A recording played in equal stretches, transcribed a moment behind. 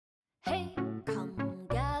Hey, come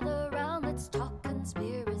gather round, let's talk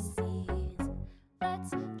conspiracies. Let's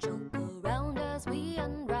joke around as we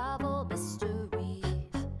unravel mysteries.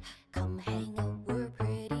 Come hang out, we're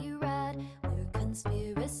pretty rad. We're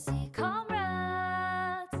conspiracy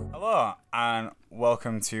comrades. Hello, and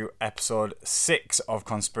welcome to episode 6 of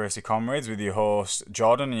Conspiracy Comrades with your host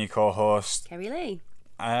Jordan and your co-host Kerry Lee.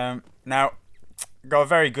 Now, got a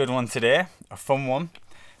very good one today, a fun one,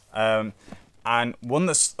 and one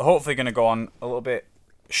that's hopefully going to go on a little bit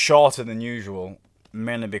shorter than usual,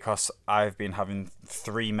 mainly because I've been having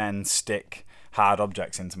 3 men stick hard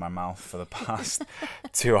objects into my mouth for the past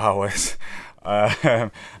 2 hours,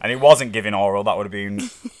 and it wasn't giving oral. That would have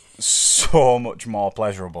been so much more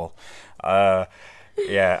pleasurable. We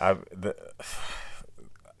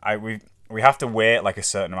have to wait like a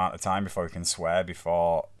certain amount of time before we can swear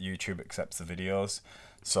before YouTube accepts the videos.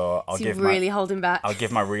 So Holding back. I'll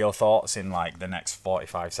give my real thoughts in like the next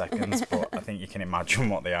 45 seconds, but I think you can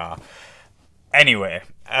imagine what they are. Anyway,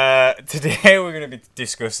 today we're going to be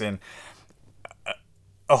discussing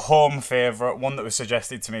a home favourite, one that was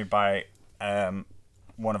suggested to me by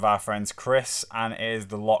one of our friends, Chris, and it is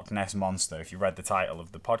the Loch Ness Monster. If you read the title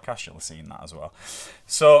of the podcast, you'll have seen that as well.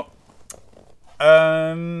 So,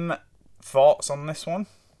 thoughts on this one?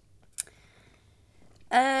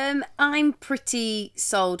 I'm pretty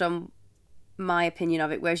sold on my opinion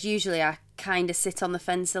of it, whereas usually I kind of sit on the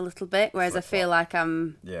fence a little bit, whereas I feel like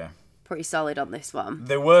I'm pretty solid on this one.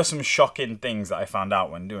 There were some shocking things that I found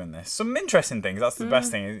out when doing this. Some interesting things. That's the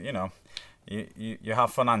best thing, you know. You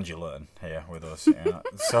have fun and you learn here with us. You know?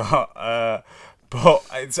 So, but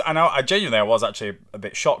I genuinely was actually a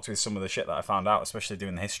bit shocked with some of the shit that I found out, especially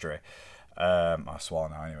doing the history. I swore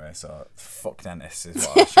now anyway, so fuck dentists is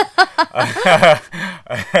what I should.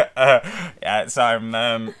 So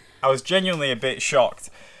I was genuinely a bit shocked.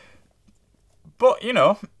 But, you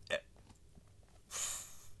know,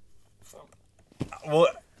 we'll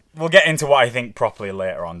get into what I think properly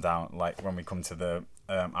later on down, like when we come to the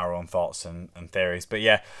our own thoughts and theories. But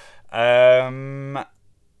yeah,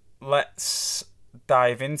 let's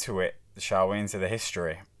dive into it, shall we, into the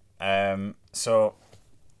history. So,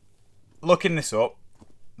 looking this up,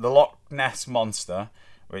 the Loch Ness Monster,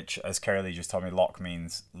 which, as Kerry Lee just told me, Loch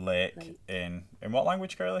means lake. In what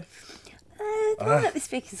language, Kerry Lee? The one that we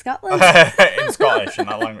speak in Scotland. In Scottish,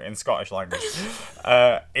 in Scottish language,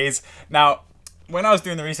 is now. When I was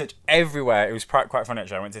doing the research everywhere, it was quite funny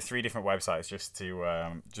actually. I went to 3 different websites just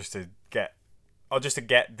to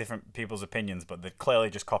get different people's opinions, but they clearly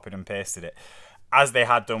just copied and pasted it, as they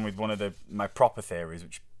had done with one of my proper theories,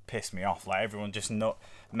 which pissed me off. Like, everyone just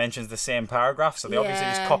mentions the same paragraph, so they obviously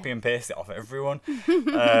just copy and paste it off everyone.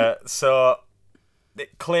 So they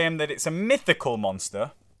claim that it's a mythical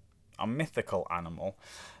monster, a mythical animal,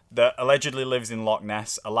 that allegedly lives in Loch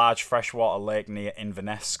Ness, a large freshwater lake near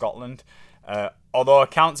Inverness, Scotland. Although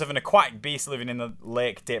accounts of an aquatic beast living in the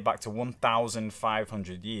lake date back to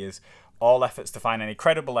 1,500 years, all efforts to find any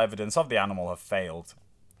credible evidence of the animal have failed.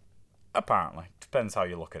 Apparently. Depends how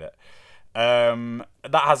you look at it.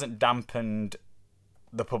 That hasn't dampened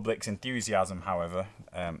the public's enthusiasm, however.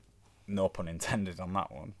 No pun intended on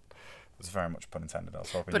that one. It was very much pun intended. I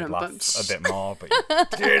was hoping you'd laugh a bit more, but you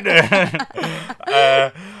didn't.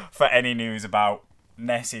 For any news about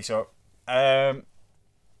Nessie. So,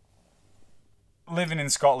 living in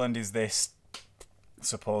Scotland is this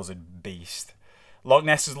supposed beast. Loch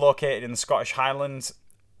Ness is located in the Scottish Highlands,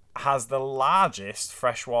 has the largest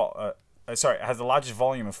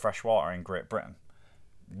volume of fresh water in Great Britain,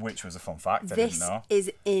 which was a fun fact I didn't know. This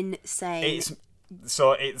is insane.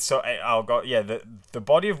 The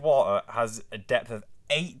body of water has a depth of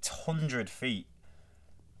 800 feet.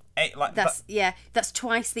 That's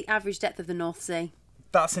twice the average depth of the North Sea.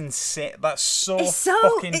 That's insane. That's so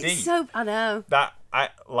fucking deep. I know.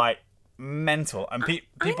 Mental. And people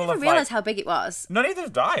I never have realised how big it was. No, neither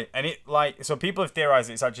have I. And so people have theorised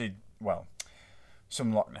it's actually, well,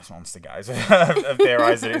 some Loch Ness Monster guys have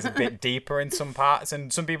theorised that it's a bit deeper in some parts,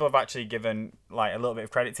 and some people have actually given like a little bit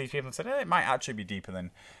of credit to these people and said it might actually be deeper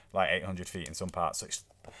than like 800 feet in some parts. So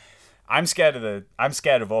I'm scared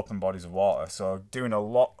of open bodies of water. So doing a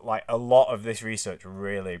lot of this research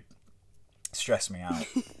really stressed me out.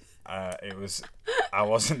 I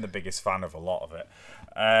wasn't the biggest fan of a lot of it.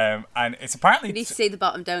 And it's apparently you need to see the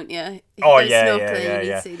bottom, don't you? If you go snorkeling, you need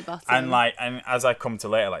to see the bottom. And as I come to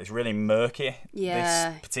later, it's really murky.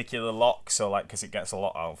 Yeah. This particular loch, so because it gets a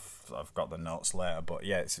lot of, I've got the notes later, but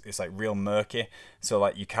yeah, it's like real murky. So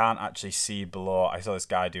you can't actually see below. I saw this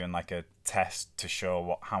guy doing like a test to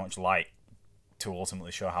show how much light to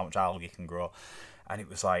ultimately show how much algae can grow, and it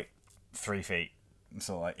was like 3 feet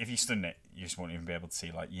So like, if you stood in it, you just won't even be able to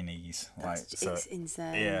see like your knees. It's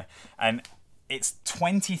insane. Yeah, and it's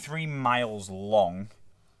 23 miles long,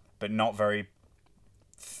 but not very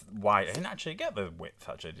wide. I didn't actually get the width.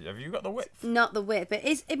 Actually, have you got the width? Not the width, but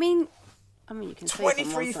I mean, you can see it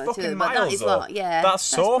from 23 one side fucking too, miles. but that is long. Yeah, that's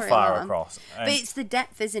so pretty far long. across. But it's the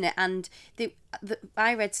depth, isn't it? And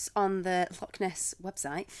I read on the Loch Ness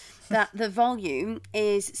website that the volume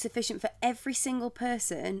is sufficient for every single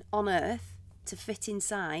person on Earth to fit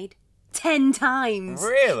inside 10 times.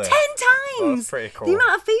 Really? 10 times! Well, that's pretty cool. The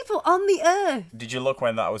amount of people on the Earth. Did you look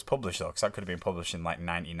when that was published though? Because that could have been published in like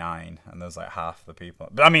 '99, and there's like half the people.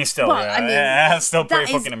 But I mean, still, that's still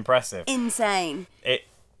pretty fucking impressive. Insane.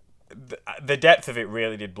 The depth of it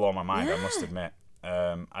really did blow my mind. I must admit.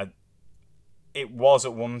 It was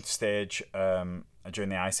at one stage during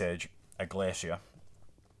the Ice Age a glacier,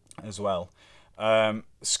 as well.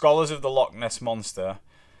 Scholars of the Loch Ness Monster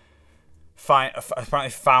apparently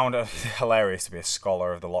found hilarious to be a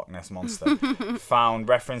scholar of the Loch Ness Monster. Found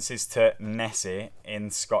references to Nessie in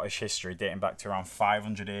Scottish history dating back to around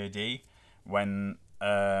 500 AD, when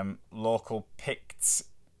local Picts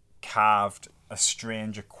carved a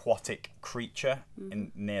strange aquatic creature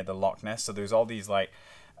near the Loch Ness. So there's all these like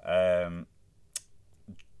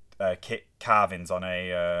carvings on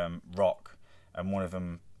a rock, and one of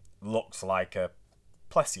them looks like a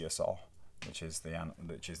plesiosaur, which is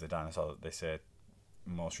the dinosaur that they say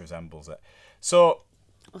most resembles it. So,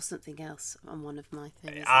 or something else on one of my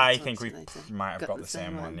things. I think we might have got the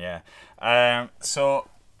same one. Yeah. So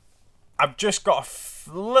I've just got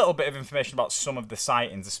a little bit of information about some of the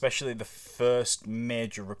sightings, especially the first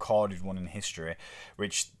major recorded one in history,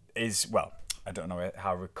 which is, well, I don't know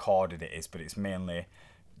how recorded it is, but it's mainly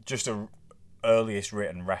just a earliest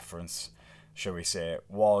written reference, shall we say,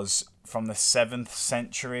 was from the 7th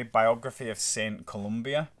century biography of Saint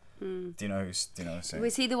Columba. Do you know Saint?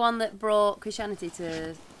 Was he the one that brought Christianity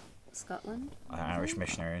to Scotland? An Irish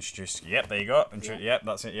missionary introduced. Yep, there you go. Yep,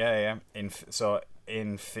 that's it. Yeah. So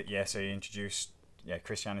he introduced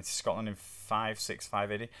Christianity to Scotland in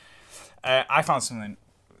 565 AD. I found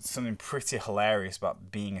something pretty hilarious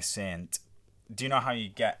about being a saint. Do you know how you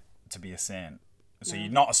get to be a saint? So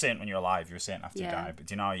you're not a saint when you're alive, you're a saint after you die. But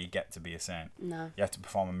do you know how you get to be a saint? No. You have to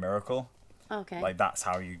perform a miracle. Okay. Like, that's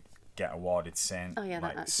how you get awarded saint. Oh yeah,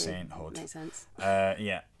 that like sainthood. makes sense.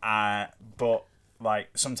 But like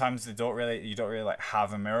sometimes you don't really like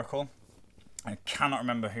have a miracle. I cannot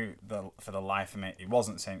remember for the life of me. It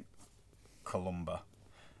wasn't Saint Columba,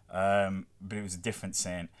 but it was a different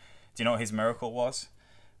saint. Do you know what his miracle was?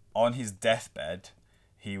 On his deathbed,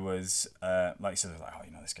 he was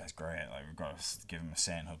this guy's great. Like, we've got to give him a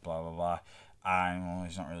sainthood, blah blah blah. And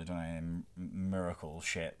he's not really done any miracle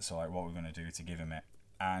shit. So like, what are we gonna do to give him it?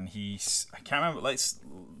 And I can't remember. Let's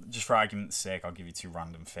just for argument's sake, I'll give you two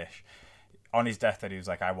random fish. On his deathbed, he was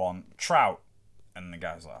like, "I want trout," and the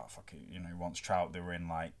guy was like, "Oh fuck it," he wants trout. They were in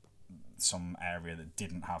like some area that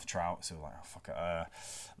didn't have trout, so like, "Oh fuck it,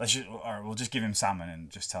 we'll just give him salmon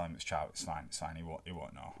and just tell him it's trout. It's fine. He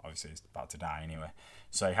won't know. Obviously, he's about to die anyway."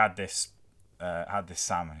 So he had this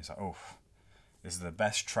salmon. He's like, "Oh, this is the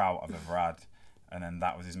best trout I've ever had," and then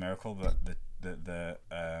that was his miracle. But the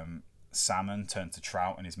salmon turned to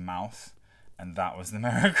trout in his mouth, and that was the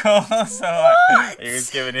miracle. So he was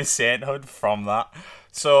given his sainthood from that.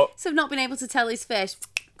 So not being able to tell his fish,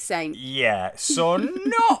 saint. Yeah. So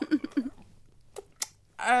not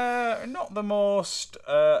the most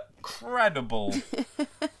credible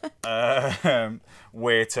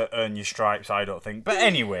way to earn your stripes, I don't think. But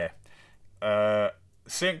anyway,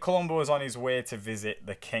 Saint Columba was on his way to visit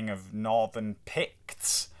the king of Northern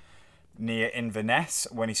Picts near Inverness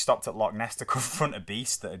when he stopped at Loch Ness to confront a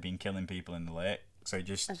beast that had been killing people in the lake. So he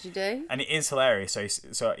just, as you do, and it is hilarious.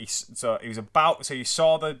 So he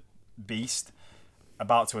saw the beast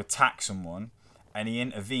about to attack someone, and he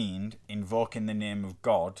intervened, invoking the name of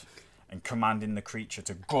God and commanding the creature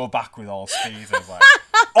to go back with all speed. I was like,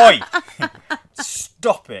 "Oi,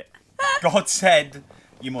 stop it! God said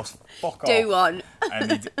you must fuck off." Do one.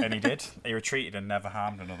 And he did. He retreated and never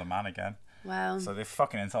harmed another man again. Wow. So they're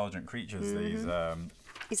fucking intelligent creatures. These.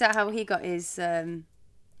 Is that how he got his?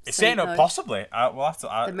 It's saying no, possibly. We'll have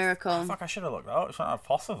to. The miracle. Fuck! I should have looked that up.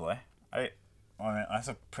 Possibly. I mean, that's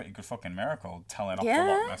a pretty good fucking miracle. Telling off the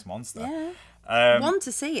Loch Ness monster. Yeah. One,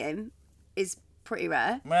 to see him is pretty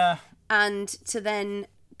rare. Yeah. And to then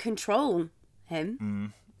control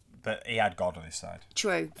him. But he had God on his side.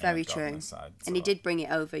 True, very true. Side, and he did bring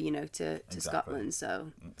it over, to Scotland,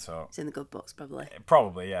 so it's in the good books, probably.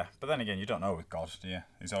 Probably, yeah. But then again, you don't know with God, do you?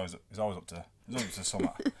 He's always up to something. He's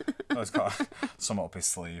always got something up his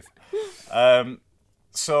sleeve.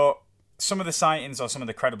 So some of the sightings, or some of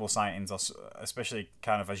the credible sightings, or especially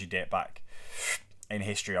kind of as you date back in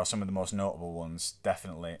history, or some of the most notable ones,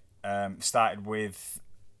 definitely, started with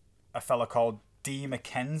a fella called D.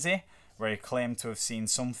 Mackenzie, where he claimed to have seen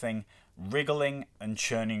something wriggling and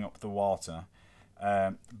churning up the water.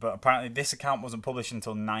 But apparently this account wasn't published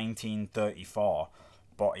until 1934,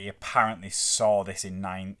 but he apparently saw this in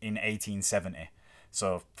 1870.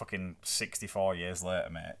 So fucking 64 years later,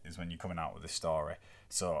 mate, is when you're coming out with this story.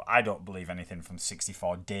 So I don't believe anything from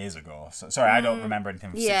 64 days ago. So, sorry, I don't remember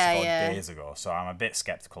anything from 64 days ago. So I'm a bit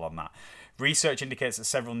skeptical on that. Research indicates that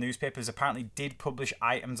several newspapers apparently did publish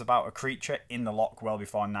items about a creature in the loch well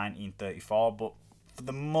before 1934, but for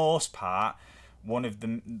the most part, one of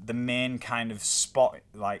the main kind of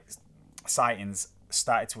sightings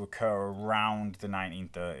started to occur around the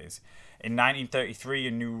 1930s. In 1933,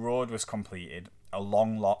 a new road was completed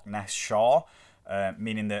along Loch Ness shore,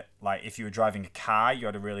 meaning that like if you were driving a car, you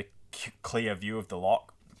had a really clear view of the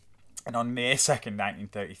loch. And on May 2nd,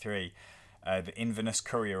 1933, the Inverness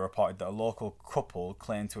Courier reported that a local couple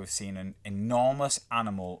claimed to have seen an enormous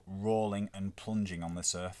animal rolling and plunging on the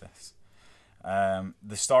surface.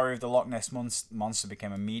 The story of the Loch Ness monster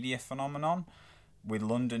became a media phenomenon, with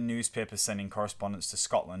London newspapers sending correspondents to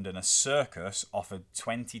Scotland, and a circus offered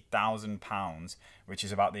 £20,000, which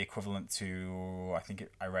is about the equivalent to,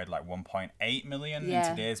 I read like 1.8 million in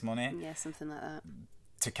today's money. Yeah, something like that.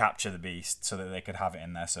 To capture the beast so that they could have it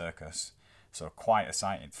in their circus. So quite a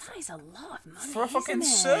sighting. That is a lot of money for a fucking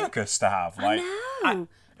isn't it? circus to have. Like, I know.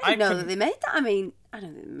 I didn't know that they made that. I mean, I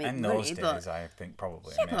don't think they made in money, those days, but I think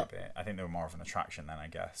probably Yeah, maybe. but- I think they were more of an attraction then, I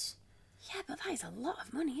guess. yeah, but that is a lot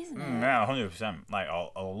of money, isn't it? Yeah, 100%. Like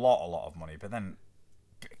a lot of money. But then,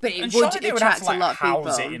 But and it surely would they would have attract to, like, a lot of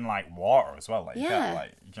house people. it in like water as well. Like, you Yeah. can't,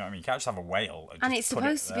 like, you know what I mean? You can't just have a whale. And just it's put it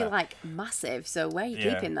supposed to be there. like massive, so where are you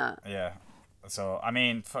Yeah, keeping that? Yeah. So, I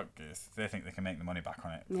mean, fuck this. They think they can make the money back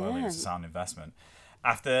on it. Clearly, Yeah. it's a sound investment.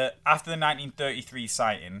 After the 1933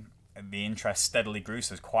 sighting, the interest steadily grew.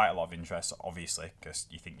 So there's quite a lot of interest, obviously, because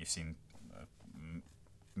you think you've seen a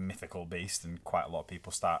mythical beast, and quite a lot of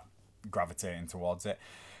people start gravitating towards it.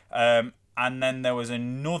 And then there was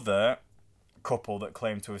another couple that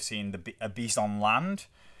claimed to have seen a beast on land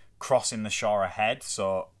crossing the shore ahead,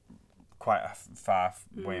 so quite a far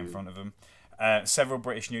way in front of them. Several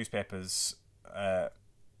British newspapers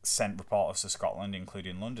sent reporters to Scotland,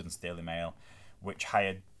 including London's Daily Mail, which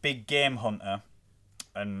hired big game hunter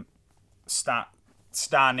and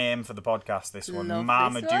star name for the podcast, this one, Love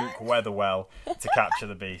Marmaduke this Weatherwell, to capture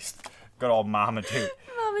the beast. Good old Marmaduke.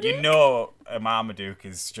 Marmaduke. You know a Marmaduke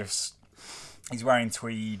is just... He's wearing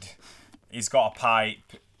tweed. He's got a pipe.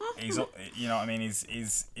 He's, you know what I mean?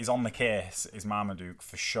 He's on the case, is Marmaduke,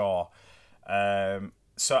 for sure.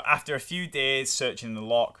 So after a few days searching the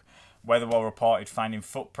loch, Weatherwell reported finding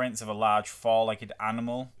footprints of a large four-legged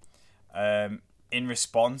animal. In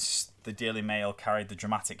response, the Daily Mail carried the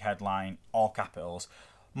dramatic headline, all capitals,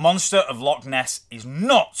 "Monster of Loch Ness is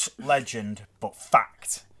not legend, but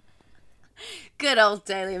fact." Good old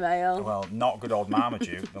Daily Mail. Well, not good old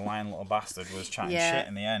Marmaduke, the lying little bastard, was chatting Yeah. shit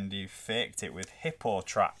in the end. He faked it with hippo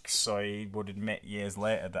tracks, so he would admit years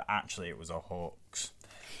later that actually it was a hoax.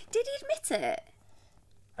 Did he admit it?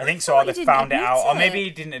 I think so, thought or he they didn't found it admit out. Or it. maybe he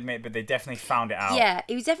didn't admit, but they definitely found it out. Yeah,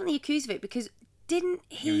 he was definitely accused of it because didn't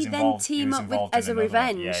was he then involved- he team was up with involved in as a another one.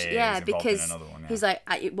 revenge? Yeah, he was involved in because another one, yeah. he's like,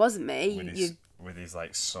 "It wasn't me." With his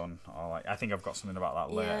like son, or like, I think I've got something about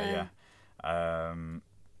that later. Yeah.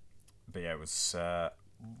 But yeah, it was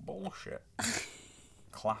bullshit.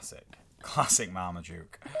 Classic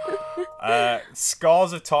Marmaduke.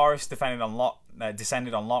 Scores of tourists descended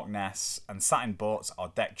on Loch Ness and sat in boats or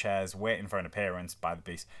deck chairs waiting for an appearance by the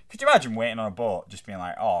beast. Could you imagine waiting on a boat, just being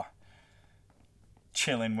like, oh,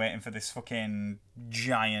 chilling, waiting for this fucking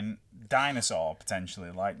giant dinosaur,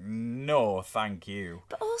 potentially? Like, no, thank you.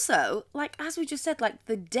 But also, like as we just said, like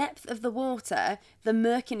the depth of the water, the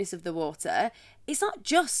murkiness of the water, it's not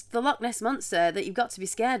just the Loch Ness monster that you've got to be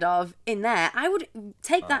scared of in there. I would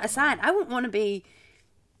take that aside. I wouldn't want to be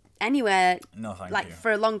anywhere No, thank like you.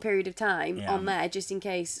 for a long period of time Yeah. on there just in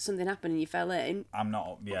case something happened and you fell in. I'm not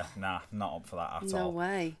up. Yeah, nah, not up for that at No all.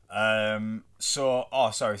 way. So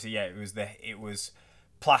yeah, it was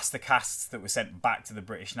plaster casts that were sent back to the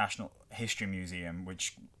British National History Museum,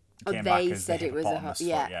 which came back they as said the it was a hippopotamus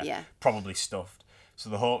yeah, foot, yeah. probably stuffed. So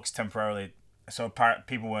the hoax temporarily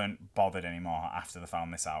people weren't bothered anymore after they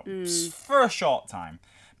found this out for a short time.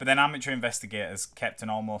 But then amateur investigators kept an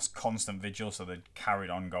almost constant vigil, so they carried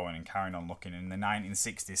on going and carried on looking. In the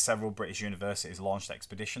 1960s, several British universities launched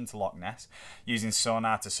expeditions to Loch Ness, using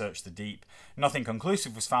sonar to search the deep. Nothing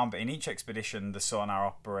conclusive was found, but in each expedition, the sonar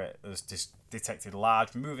operators detected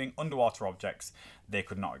large, moving underwater objects they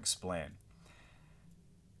could not explain.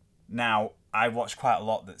 Now, I watched quite a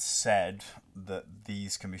lot that said that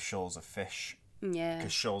these can be shoals of fish. Yeah.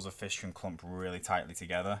 Because shoals of fish can clump really tightly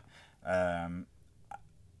together.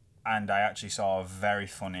 And I actually saw a very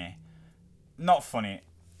funny... Not funny.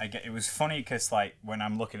 It was funny because, like, when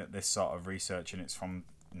I'm looking at this sort of research, and it's from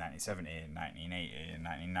 1970, 1980,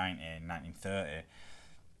 1990, 1930,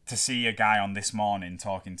 to see a guy on This Morning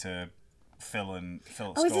talking to Philip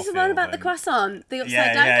Schofield. Oh, is this the one about the croissant? The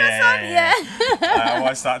upside down yeah, croissant? Yeah. I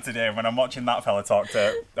watched that today. When I'm watching that fella talk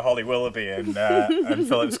to Holly Willoughby and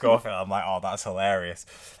Philip Schofield, I'm like, oh, that's hilarious.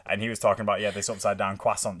 And he was talking about, this upside down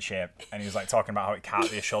croissant shape. And he was like talking about how it can't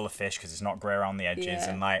be a shoal of fish because it's not grey around the edges. Yeah.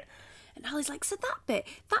 And like... And Holly's like, so that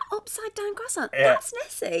upside down croissant, Yeah. that's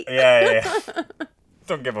Nessie. Yeah.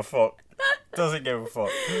 Don't give a fuck. Doesn't give a fuck.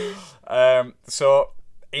 So...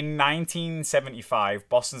 In 1975,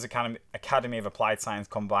 Boston's Academy of Applied Science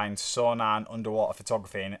combined sonar and underwater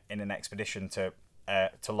photography in an expedition to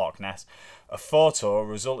Loch Ness. A photo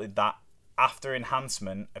resulted that, after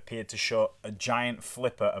enhancement, appeared to show a giant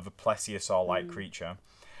flipper of a plesiosaur-like creature.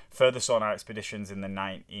 Further sonar expeditions in the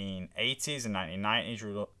 1980s and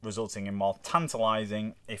 1990s resulting in more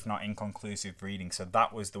tantalising, if not inconclusive, readings. So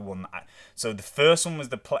that was the one. So the first one was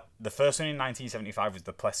the first one in 1975 was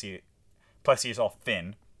the plesiosaur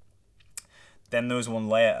fin. Then there was one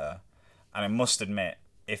later, and I must admit,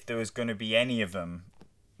 if there was going to be any of them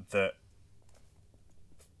that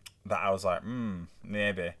I was like,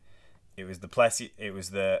 maybe, it was the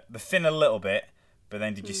fin a little bit. But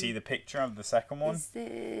then, did you see the picture of the second one? Is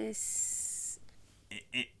this?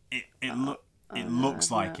 It looks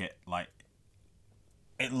like it. Like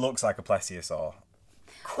it looks like a plesiosaur.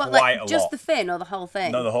 What, Quite like a just lot. the fin or the whole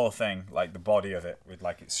thing? No, the whole thing, like the body of it, with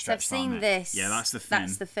like it's So I've stretched on seen it. this. Yeah, that's the fin.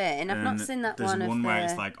 That's the fin. I've not seen that there's one. There's one of where the...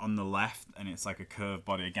 it's like on the left, and it's like a curved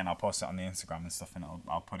body. Again, I'll post it on the Instagram and stuff, and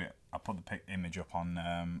I'll put the image up on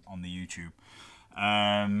the YouTube.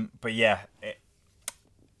 But yeah,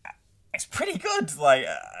 it's pretty good. Like,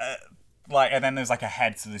 and then there's like a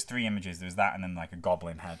head. So there's 3 images. There's that, and then like a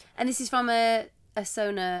goblin head. And this is from a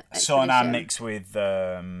sonar expedition. Sonar mixed with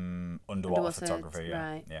underwater photography.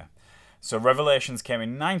 Yeah, right. yeah. So revelations came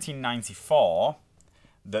in 1994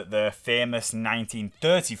 that the famous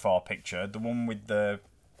 1934 picture, the one with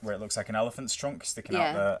where it looks like an elephant's trunk sticking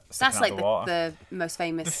out that's like the water. the most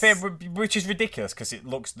famous. Which is ridiculous because it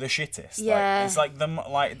looks the shittest. Yeah. Like, it's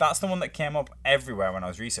like that's the one that came up everywhere when I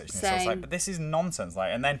was researching this. So I was Same. like, but this is nonsense.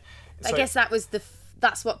 Like, and then I guess that was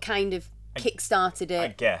that's what kind of kick-started it. I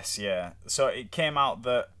guess, yeah. So it came out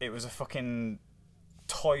that it was a fucking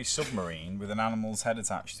toy submarine with an animal's head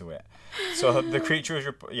attached to it. So the creature was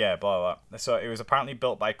blah blah. So it was apparently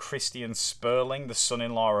built by Christian Sperling, the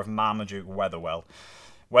son-in-law of Marmaduke Weatherwell.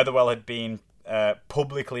 Weatherwell had been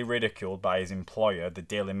publicly ridiculed by his employer, the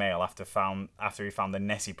Daily Mail, after he found the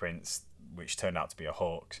Nessie prints, which turned out to be a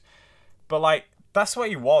hoax. But like that's what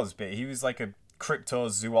he was. But he was like a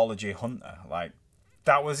cryptozoology hunter. Like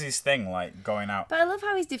that was his thing, like going out. But I love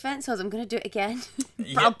how his defense was, I'm going to do it again.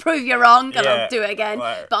 Yeah. I'll prove you wrong, and Yeah, I'll do it again.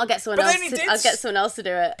 like- but I'll get someone But else. then he did I'll get someone else to do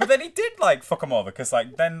it. But then he did like fuck him over because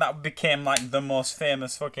like then that became like the most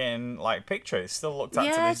famous fucking like picture. It's still looked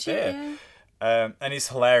at to this true, day. yeah. And it's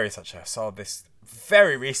hilarious actually. I saw this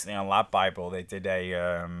very recently on Lab Bible. They did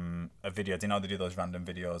a video. Do you know they do those random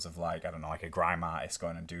videos of like, I don't know, like a grime artist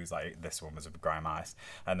going and do like, this one was a grime artist,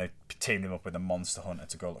 and they teamed him up with a monster hunter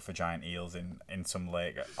to go look for giant eels in some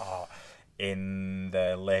lake. In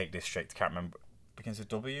the Lake District. I can't remember. Begins with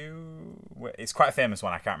W. It's quite a famous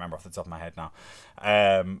one. I can't remember off the top of my head now.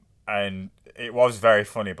 And it was very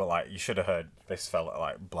funny, but like you should have heard this fella,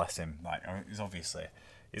 like bless him, like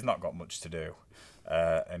he's not got much to do,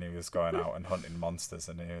 and he was going out and hunting monsters,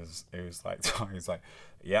 and he was like,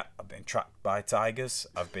 yeah, I've been tracked by tigers.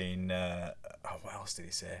 I've been what else did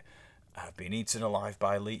he say? I've been eaten alive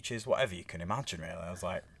by leeches. Whatever you can imagine, really. I was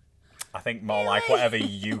like, I think more like whatever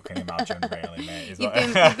you can imagine, really, mate. You've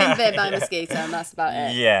been bit by a mosquito, and that's about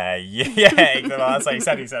it. Yeah, exactly. That's what he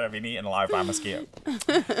said. He said I've been eaten alive by a mosquito.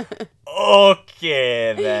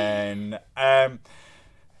 Okay, then.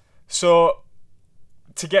 So,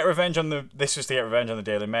 to get revenge on the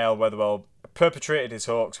Daily Mail, Weatherwell perpetrated his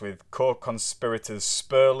hoax with co-conspirators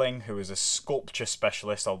Sperling, who was a sculpture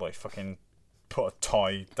specialist, although he fucking put a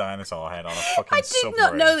toy dinosaur head on a fucking I did submarine.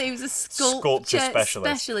 not know that he was a sculpture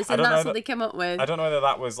specialist. and I don't know that's what that- they came up with. I don't know whether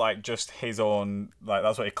that was like just his own, like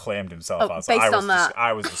that's what he claimed himself as. based I was on that.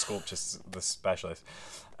 I was the sculpture the specialist.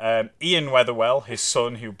 Ian Weatherwell, his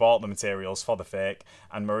son, who bought the materials for the fake,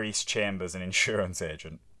 and Maurice Chambers, an insurance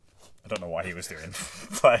agent. I don't know what he was doing,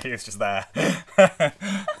 but he was just there.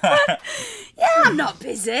 Yeah, I'm not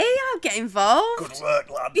busy. I'll get involved. Good work,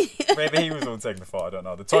 lad. Maybe he was the one taking the photo. I don't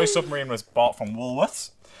know. The toy submarine was bought from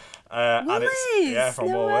Woolworths. And it's from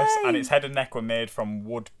No Woolworths, way. and its head and neck were made from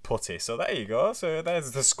wood putty. So there you go. So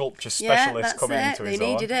there's the sculpture Yeah, specialist that's coming it. into They his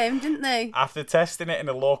needed own. him, didn't they? After testing it in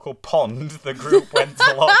a local pond, the group went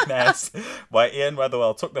to Loch Ness, where Ian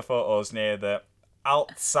Weatherwell took the photos near the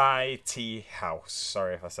Altsai Tea House.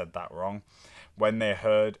 Sorry if I said that wrong. When they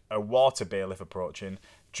heard a water bailiff approaching,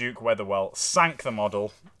 Duke Weatherwell sank the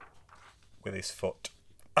model with his foot.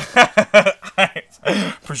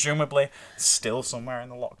 Presumably still somewhere in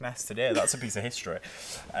the Loch Ness today. That's a piece of history.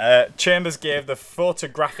 Chambers gave the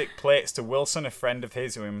photographic plates to Wilson, a friend of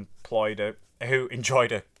his who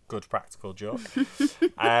enjoyed a good practical joke.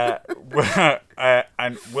 And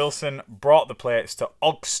Wilson brought the plates to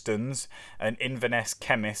Ogston's, an Inverness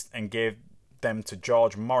chemist, and gave them to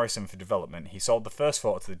George Morrison for development. He sold the first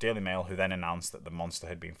photo to the Daily Mail, who then announced that the monster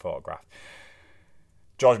had been photographed.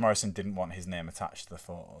 George Morrison didn't want his name attached to the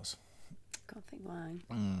photos. Can't think why.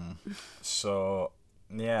 So,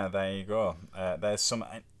 yeah, there you go. There's some...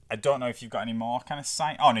 I don't know if you've got any more kind of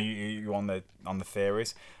sight. Oh, no, you on the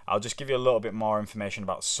theories. I'll just give you a little bit more information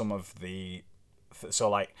about some of the...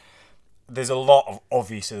 So, like, there's a lot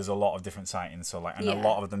of different sightings. So, like, and a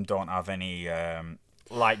lot of them don't have any...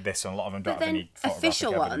 like this, and a lot of them don't have any photographic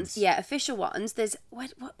official evidence. official ones. There's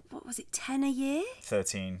what was it? 10 a year?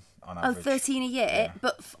 13 on Oh, average. 13 a year,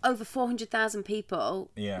 but over 400,000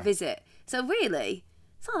 people visit. So really,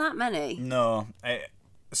 it's not that many. No.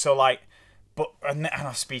 So, like... But, and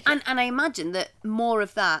I speak... And I imagine that more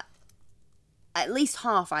of that, at least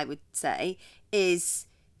half, I would say, is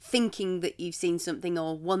thinking that you've seen something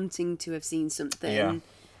or wanting to have seen something. Yeah.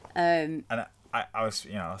 And I was,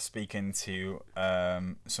 speaking to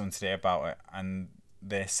someone today about it, and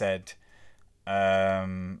they said,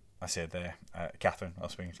 Catherine. I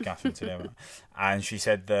was speaking to Catherine today about it, and she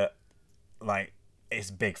said that, like,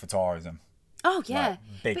 it's big for tourism. Oh yeah, Like,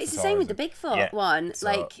 big but it's for the same with the tourism. Bigfoot one. So,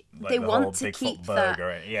 like they the want whole to Bigfoot keep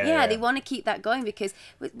burger, that. yeah. They want to keep that going because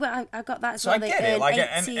I got that. So I get it, like,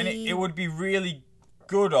 and it would be really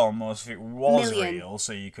good almost if it was Million. real.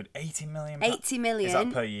 So you could 80 million. 80 million. Is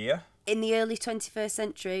that per year? In the early 21st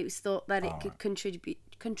century, it was thought that it could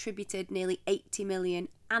contributed nearly 80 million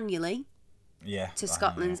annually Yeah. to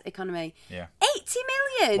Scotland's economy. Yeah. 80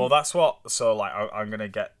 million. Well, that's what. So, like, I'm gonna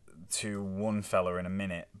get to one fella in a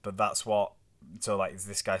minute, but that's what. So, like,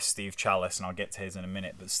 this guy Steve Chalice, and I'll get to his in a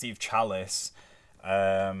minute. But Steve Chalice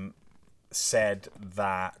said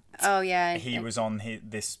that oh yeah, he was on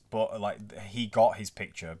this boat. Like, he got his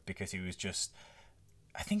picture because he was just.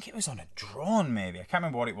 I think it was on a drone, maybe. I can't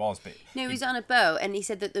remember what it was, but No, he was on a boat, and he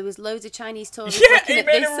said that there was loads of Chinese tourists yeah, looking he at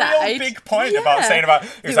made this a side. real big point about saying about. He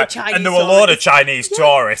was There were like, Chinese and there were a load of tourists. Chinese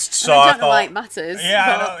tourists. So I I don't know thought, why it matters.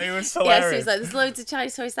 yeah, but, I know, it was yeah, so hilarious. he was like, there's loads of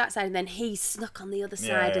Chinese tourists that side, and then he snuck on the other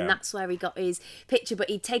side, yeah. and that's where he got his picture. But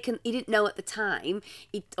he didn't know at the time,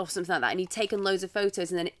 or something like that, and he'd taken loads of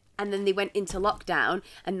photos, and then they went into lockdown,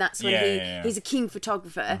 and that's when he's a keen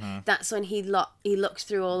photographer. That's when he looked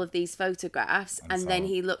through all of these photographs, and then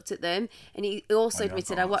he looked at them, and he also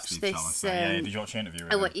admitted, I watched Steve this. Chalice, did you watch the interview?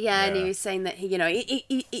 With him? And he was saying that he can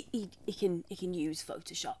use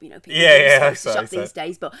Photoshop. People Yeah, use Photoshop these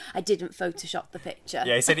days, but I didn't Photoshop the picture.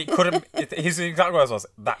 Yeah, he said it couldn't. His exact words was,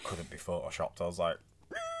 "That couldn't be photoshopped." I was like,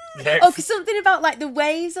 "Yeah, Oh, cause something about like the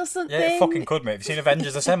waves or something. yeah, it fucking could, mate. Have you seen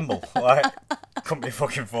Avengers Assemble? Like, couldn't be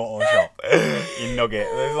fucking Photoshop. You nugget."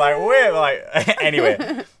 It's like, wait, like,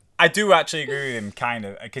 anyway, I do actually agree with him, kind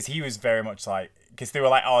of, because he was very much like, because they were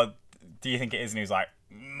like, "Oh, do you think it is?" And he was like,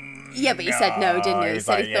 Yeah, but he said no, didn't he? He He's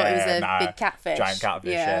said like, he thought it was a nah, big catfish. giant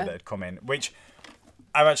catfish, yeah, that had come in. Which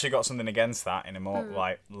I've actually got something against that in a more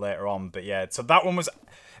like later on. But yeah, so that one was.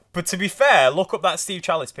 But to be fair, look up that Steve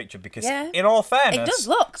Chalice picture because, in all fairness, It does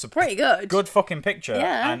look pretty good. Good fucking picture.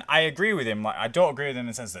 Yeah. And I agree with him. Like, I don't agree with him in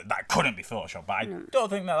the sense that couldn't be Photoshop. But I don't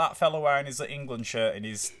think that fella wearing his England shirt and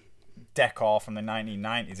his decor from the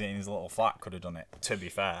 1990s in his little flat could have done it, to be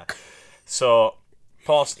fair. So,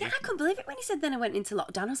 poor Yeah, I couldn't believe it when he said then I went into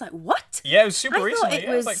lockdown. I was like, what? yeah, it was super I thought recently. it It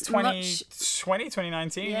was was like much-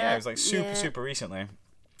 2019. Yeah, it was like super recently.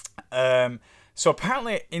 So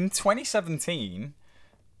apparently in 2017,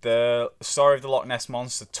 The story of the Loch Ness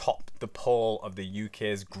Monster topped the poll of the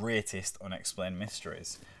UK's greatest unexplained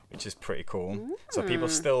mysteries, which is pretty cool. So people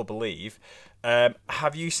still believe.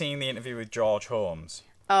 Have you seen the interview with George Holmes?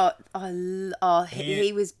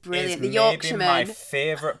 He was brilliant. The Maybe Yorkshireman. my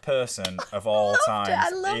favourite person of all time. I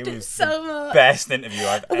loved He it was so the much. Best interview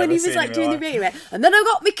I've ever When he seen was like in doing my the life. radio, and then I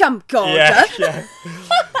got my camcorder. Yeah.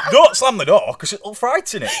 Don't slam the door because it'll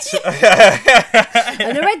frighten it.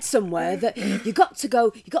 And I read somewhere that you got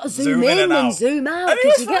to zoom in and and out. zoom out. And he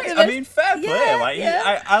 'cause was you get right. the I mean, fair play. Yeah, Like,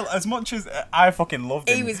 yeah. I, as much as I fucking loved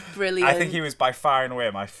him, He was brilliant. I think he was by far and away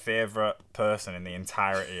my favourite person in the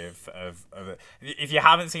entirety of it. If you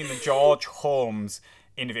haven't seen the George Holmes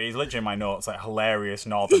interview, he's literally in my notes, like hilarious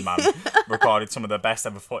Northern man, recorded some of the best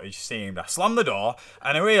ever footage seen. I slammed the door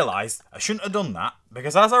and I realised I shouldn't have done that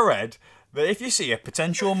because as I read that if you see a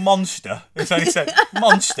potential monster, that's what he said,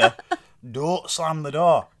 monster, don't slam the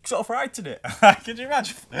door. Sort of frightened it. Could you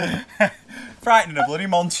imagine? Frightening a bloody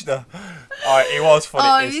monster. Oh, it was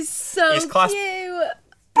funny. Oh, he's so his class- cute.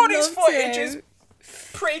 But his Loved footage him. is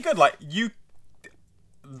pretty good. Like,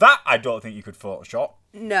 that I don't think you could Photoshop.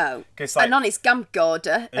 No. 'Cause, like- and on its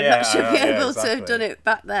camcorder, I'm Yeah, not sure I be know, yeah, able to have exactly. done it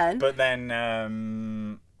back then. But then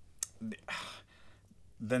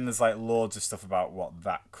there's like loads of stuff about what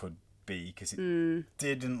that could be because it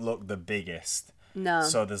didn't look the biggest. no.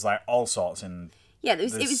 So there's like all sorts and Yeah, it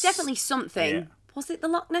was There's- definitely something. yeah. Was it the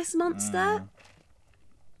Loch Ness Monster?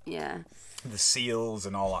 Yeah. the seals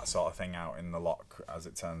and all that sort of thing out in the loch, as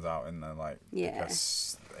it turns out, in the like Yeah.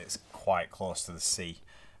 because it's quite close to the sea,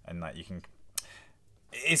 and that you can.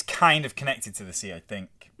 It's kind of connected to the sea, I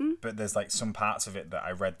think, but there's like some parts of it that I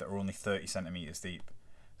read that are only 30 centimeters deep.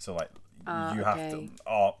 So like you have to, okay.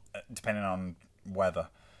 or depending on weather,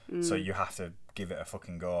 so you have to give it a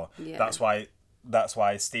fucking go. Yeah. That's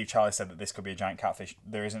why Steve Charlie said that this could be a giant catfish.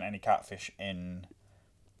 There isn't any catfish in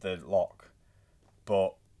the loch,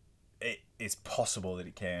 but it is possible that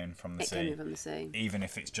it came from the It sea. came in from the sea. Even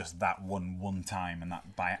if it's just that one time and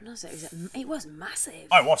that bite. And also, it was massive.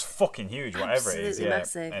 Oh, it was fucking huge, whatever it is. Absolutely Yeah,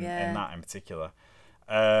 massive, and yeah. that in particular.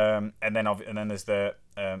 And then there's the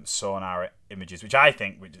sonar images, which I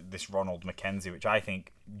think, this Ronald Mackenzie, which I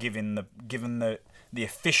think, given the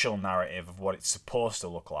official narrative of what it's supposed to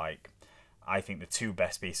look like, I think the two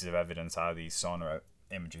best pieces of evidence are these sonar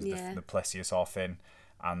images, Yeah. the plesiosaur fin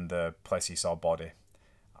and the plesiosaur body.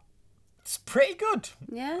 It's pretty good.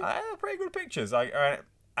 Yeah. Pretty good pictures. I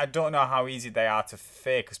don't know how easy they are to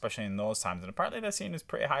fake, especially in those times. And apparently they're seen as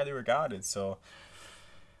pretty highly regarded. So,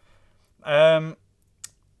 do you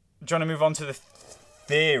want to move on to the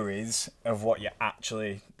theories of what you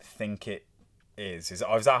actually think it is? Is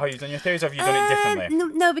that how you've done your theories, or have you done it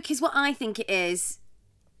differently? No, because what I think it is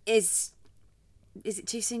it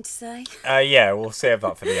too soon to say? Yeah, we'll save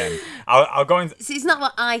that for the end. I'll go into... See, it's not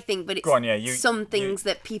what I think, but it's Go on, yeah, some things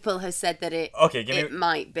that people have said that it Okay,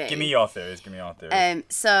 might be. Give me your theories.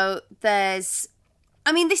 So there's,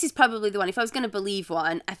 I mean, this is probably the one. If I was going to believe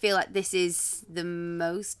one, I feel like this is the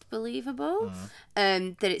most believable.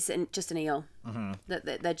 That it's just an eel. That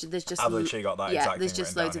there's just I've literally got that exact there's thing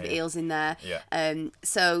just written loads down of here. eels in there. Yeah.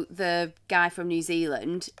 So the guy from New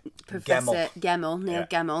Zealand, Professor Neil Yeah.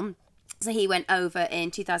 Gemmell. So he went over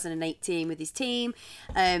in 2018 with his team,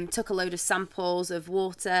 took a load of samples of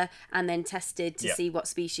water and then tested to see what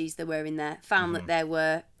species there were in there. Found that there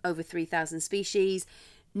were over 3,000 species.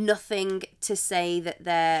 Nothing to say that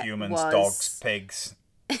there Humans, was... dogs, pigs.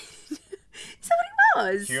 Is that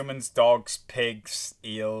what it was? Humans, dogs, pigs,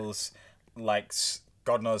 eels, like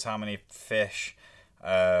God knows how many fish.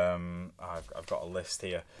 I've got a list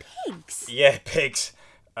here. Pigs? Yeah, pigs.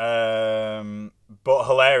 But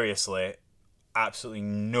hilariously, absolutely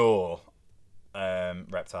no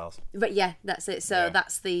reptiles. But yeah, that's it. So Yeah.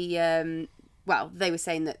 that's the... well, they were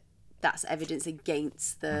saying that that's evidence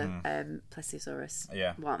against the Plesiosaurus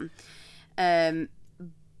Yeah. one.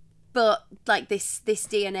 But like this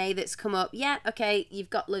DNA that's come up, yeah, okay, you've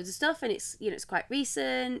got loads of stuff and it's it's quite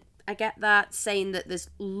recent. I get that, saying that there's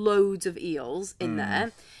loads of eels in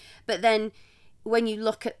there. But then when you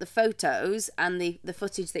look at the photos and the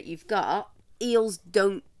footage that you've got, eels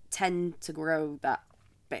don't tend to grow that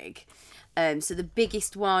big. So the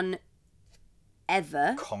biggest one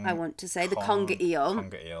ever, I want to say, the conger eel,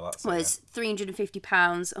 That's was 350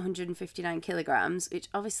 pounds, 159 kilograms, which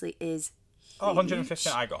obviously is huge.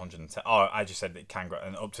 115. I got 110. Oh, I just said it can grow,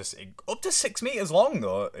 and up to 6 meters long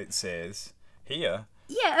though. It says here.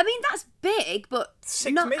 Yeah, I mean that's big, but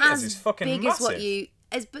 6 not meters as is fucking big massive. as what you.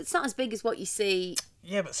 But it's not as big as what you see.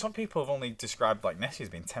 Yeah, but some people have only described like Nessie as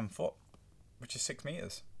being 10 foot, which is 6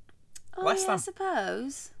 meters. Oh, less yeah, I than.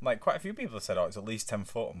 suppose. Like, quite a few people have said, oh, it's at least 10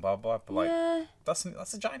 foot and blah, blah, but, like, Yeah, that's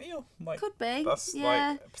a giant eel. Like, could be. That's,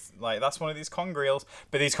 yeah. like, that's one of these conger eels.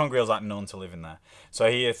 But these conger eels aren't known to live in there.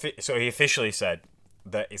 So he officially said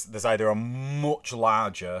that there's either a much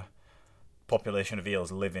larger population of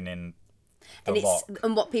eels living in the loch.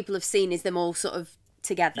 And what people have seen is them all sort of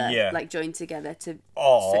together, Yeah. like joined together to.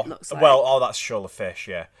 Or, so it looks like. well, that's shoal of fish,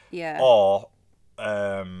 yeah. Yeah. Or,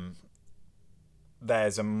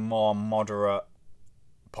 there's a more moderate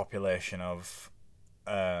population of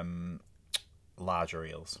larger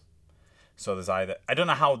eels. So there's either, I don't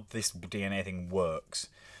know how this DNA thing works,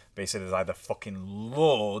 but he said there's either fucking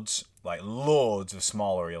loads of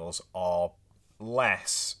smaller eels or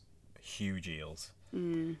less huge eels.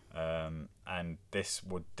 And this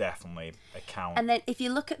would definitely account. And then if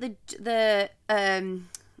you look at the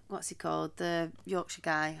what's he called? The Yorkshire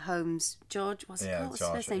guy, Holmes, George. What's he called? What's his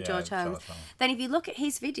first name? George Holmes. Then if you look at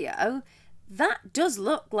his video, that does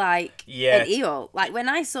look like an eel. Like when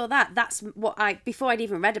I saw that, that's what before I'd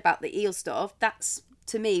even read about the eel stuff, that's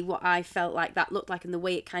to me what I felt like that looked like, and the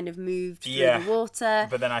way it kind of moved through the water.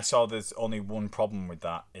 But then I saw there's only one problem with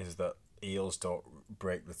that, is that eels don't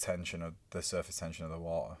break the surface tension of the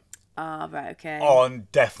water. Oh, right, okay. Oh, and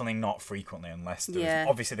definitely not frequently, unless there's... Yeah.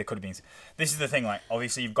 Obviously, there could have been... This is the thing, like,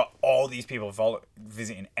 obviously, you've got all these people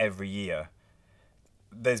visiting every year.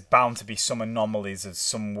 There's bound to be some anomalies of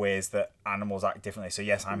some ways that animals act differently. So,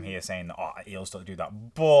 yes, I'm here saying that, eels don't do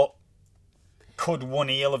that. But could one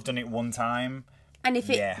eel have done it one time? And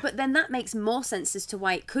but then that makes more sense as to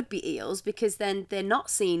why it could be eels, because then they're not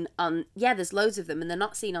seen on, there's loads of them, and they're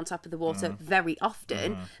not seen on top of the water very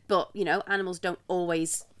often. But, animals don't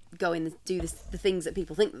always go in and do the things that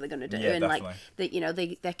people think that they're going to do. And definitely.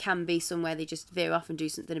 like, there can be somewhere they just veer off and do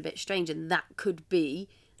something a bit strange, and that could be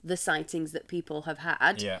the sightings that people have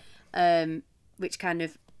had. Yeah. Which kind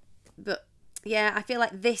of, but yeah, I feel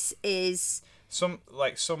like this is...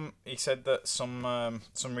 He said that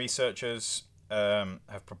some researchers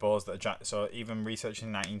have proposed that so even researchers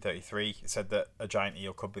in 1933 said that a giant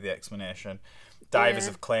eel could be the explanation. Divers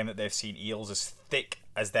have claimed that they've seen eels as thick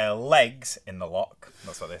as their legs in the loch.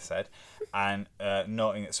 That's what they said, and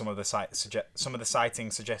noting that some of the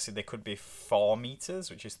sightings suggested they could be 4 meters,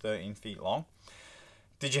 which is 13 feet long.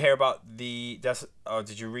 Did you hear about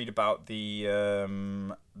did you read about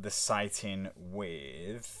the sighting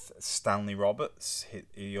with Stanley Roberts?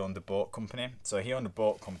 He owned a boat company. So he owned a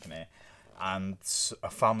boat company, and a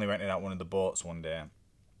family rented out one of the boats one day,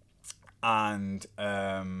 and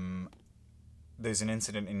there's an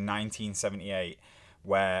incident in 1978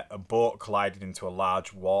 where a boat collided into a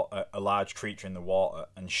large creature in the water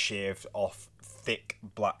and shaved off thick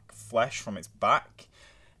black flesh from its back.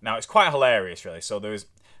 Now, it's quite hilarious, really. So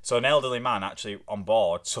an elderly man actually on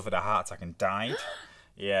board suffered a heart attack and died.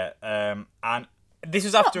 Yeah, and this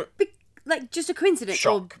was after... Like, just a coincidence?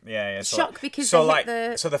 Shock. Or yeah. Shock because so they hit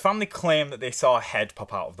the... So the family claimed that they saw a head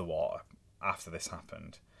pop out of the water after this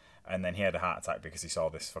happened. And then he had a heart attack because he saw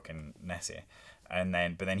this fucking Nessie.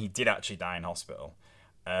 But then he did actually die in hospital.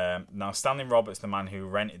 Now, Stanley Roberts, the man who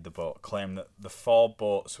rented the boat, claimed that 4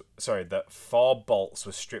 bolts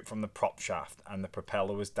were stripped from the prop shaft and the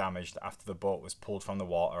propeller was damaged after the boat was pulled from the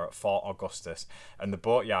water at Fort Augustus, and the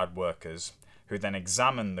boatyard workers, who then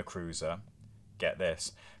examined the cruiser, get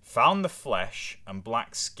this, found the flesh and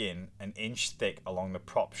black skin an inch thick along the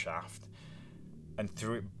prop shaft and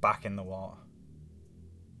threw it back in the water.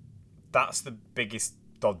 That's the biggest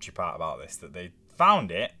dodgy part about this, that they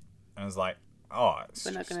found it and was like,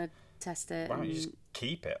 we're not going to test it. Why don't you just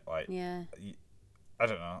keep it? Like, yeah. I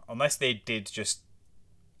don't know. Unless they did just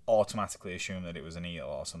automatically assume that it was an eel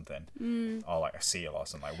or something, or like a seal or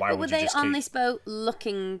something. Like, why would you just were they on this boat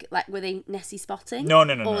looking like, were they Nessie spotting? No.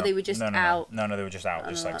 Or they were just out? No, they were just out.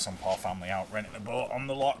 Just like some poor family out renting a boat on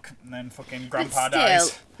the loch, and then fucking grandpa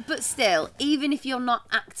dies. But still, even if you're not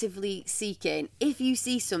actively seeking, if you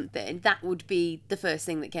see something, that would be the first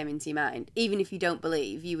thing that came into your mind. Even if you don't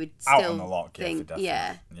believe, you would still out on the loch, think,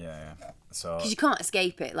 yeah. So because you can't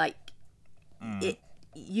escape it. Like,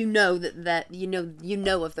 you know that you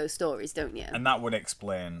know of those stories, don't you? And that would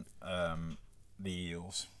explain the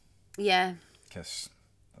eels. Yeah. Because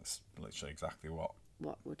that's literally exactly what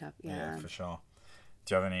would happen. Yeah, for sure.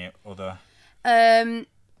 Do you have any other?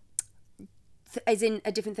 As in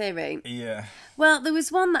a different theory? Yeah. Well, there was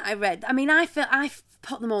one that I read. I mean, I've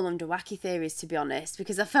put them all under wacky theories, to be honest,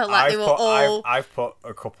 because I felt like I've put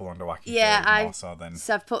a couple under wacky theories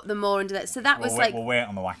so I've put them more under that. So that was we'll wait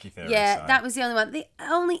on the wacky theories. Yeah, that was the only one. The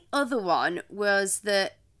only other one was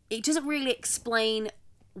that it doesn't really explain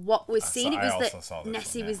what was seen. It was that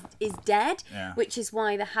Nessie is dead, which is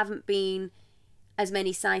why there haven't been as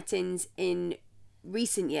many sightings in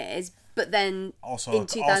recent years, but then Also, in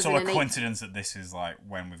also 2008... a coincidence that this is like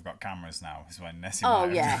when we've got cameras now is when Nessie. Oh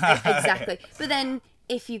might yeah, have died. exactly. But then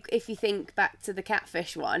if you think back to the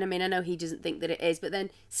catfish one, I mean, I know he doesn't think that it is, but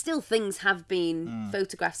then still things have been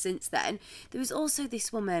photographed since then. There was also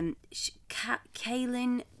this woman,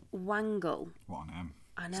 Kaylin Wangle. What a name.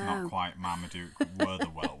 I It's know. not quite Marmaduke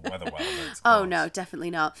Weatherwell, but it's Oh close. no,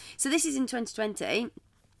 definitely not. So this is in 2020.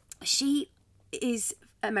 She is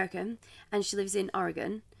American and she lives in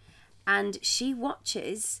Oregon, and she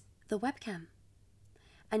watches the webcam,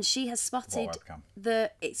 and she has spotted What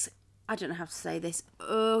webcam? I don't know how to say this,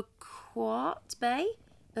 Urquhart Bay.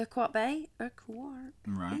 Right.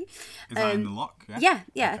 Is that in the loch? Yeah.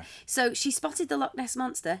 Okay. So she spotted the Loch Ness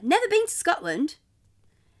Monster. Never been to Scotland,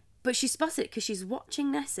 but she spotted it because she's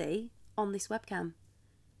watching Nessie on this webcam.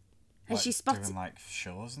 And Like, she spotted... doing like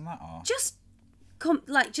shows and that, or Just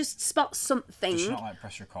spot something. does she not like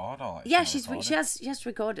press record or? Like, Yeah, she she has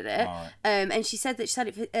recorded it. Alright. And she said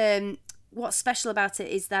it. What's special about it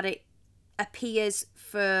is that it appears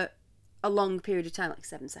for a long period of time, like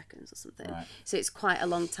 7 seconds or something. Right. So it's quite a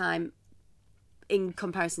long time in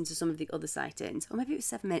comparison to some of the other sightings. Or maybe it was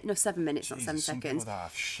 7 minutes. No, 7 minutes, not 7 some seconds. people that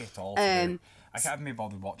have shit all to do. I can't be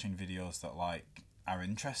bothered watching videos that like are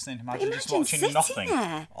interesting. Imagine just watching sitting nothing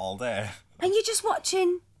there. all day. And you're just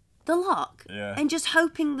watching the loch. Yeah. And just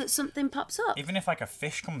hoping that something pops up. Even if like a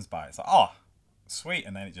fish comes by, it's like, oh, sweet,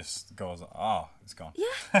 and then it just goes, oh, it's gone.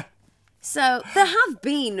 Yeah. So there have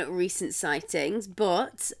been recent sightings,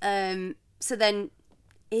 but so then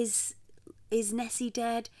is Nessie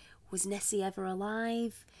dead? Was Nessie ever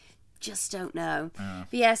alive? Just don't know. Yeah.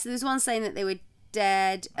 But yeah, so there was one saying that they were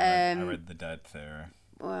dead. I read the dead theory.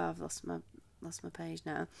 Well, I've lost my page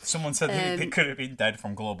now. Someone said that they could have been dead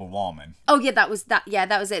from global warming. Oh yeah, that was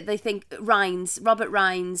it. They think Robert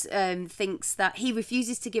Rhines thinks that he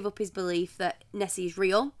refuses to give up his belief that Nessie is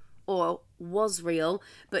real or was real,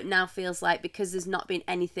 but now feels like because there's not been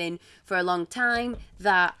anything for a long time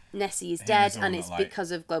that Nessie is dead, and it's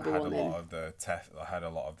because of global warming. Had a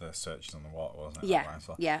lot of the searches on the water, wasn't it?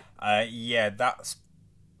 Yeah. Yeah, that's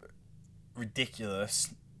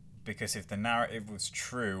ridiculous. Because if the narrative was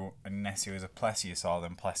true and Nessie was a plesiosaur,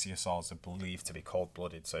 then plesiosaurs are believed to be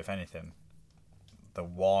cold-blooded. So if anything, the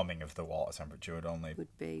warming of the water temperature would only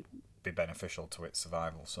be beneficial to its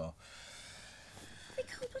survival. So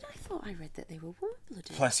cold-blooded? I thought I read that they were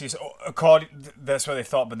warm-blooded. Plesiosaur, that's what they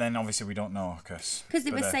thought, but then obviously we don't know because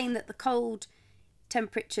they were saying that the cold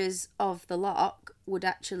temperatures of the loch would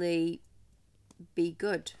actually be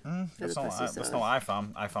good for that's the not plesiosaurs. that's not what I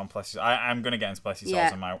found. I found plesiosaurs. I'm going to get into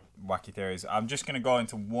plesiosaurs and my wacky theories. I'm just going to go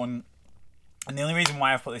into one, and the only reason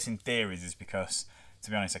why I've put this in theories is because, to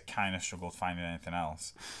be honest, I kind of struggled finding anything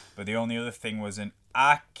else. But the only other thing was an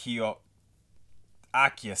archaeosite,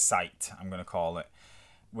 I'm going to call it,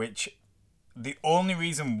 which the only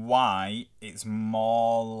reason why it's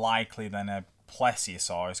more likely than a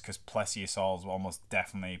plesiosaur is because plesiosaurs almost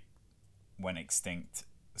definitely went extinct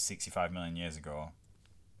 65 million years ago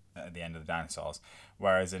at the end of the dinosaurs,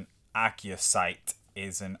 whereas an archaeosite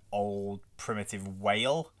is an old primitive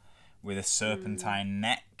whale with a serpentine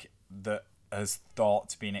neck that has thought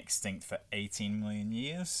to be extinct for 18 million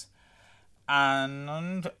years.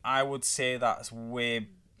 And I would say that's way,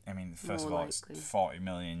 I mean, first of all, it's 40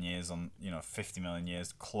 million years on, 50 million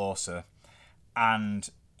years closer. And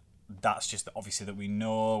that's just obviously that we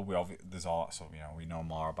know, there's all that stuff, we know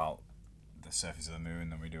more about the surface of the moon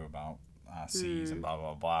than we do about our seas and blah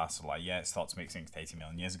blah blah. So it's thought to be extinct 80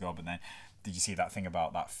 million years ago. But then, did you see that thing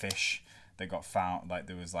about that fish that got found? Like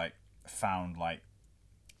there was found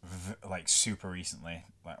super recently.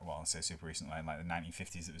 I'll say super recently, in the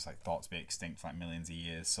 1950s. It was thought to be extinct for millions of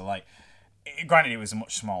years. So granted, it was a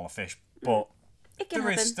much smaller fish, but there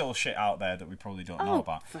is still shit out there that we probably don't know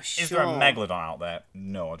about. For sure. Is there a megalodon out there?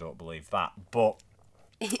 No, I don't believe that. But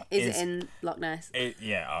Is it in Loch Ness? But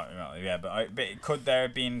could there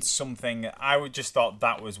have been something? I would just thought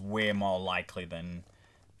that was way more likely than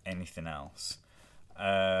anything else.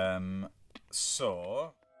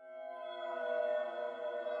 So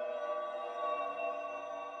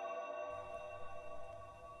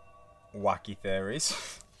wacky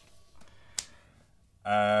theories.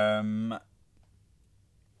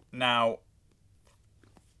 Now,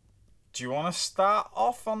 do you want to start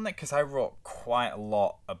off on that? Because I wrote quite a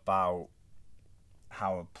lot about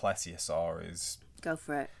how a plesiosaur is... Go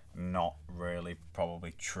for it. Not really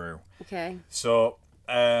probably true. Okay. So,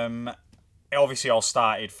 it obviously all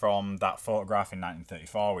started from that photograph in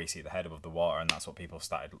 1934 where you see the head above the water, and that's what people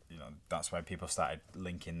started, that's where people started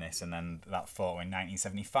linking this. And then that photo in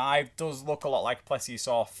 1975 does look a lot like a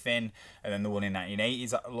plesiosaur fin, and then the one in 1980s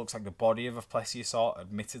that looks like the body of a plesiosaur,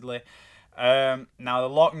 admittedly. Now, the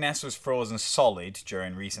Loch Ness was frozen solid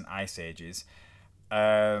during recent ice ages,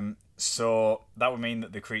 so that would mean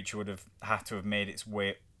that the creature would have had to have made its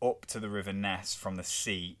way up to the River Ness from the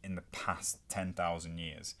sea in the past 10,000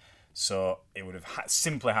 years. So it would have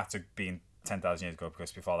simply had to be in 10,000 years ago,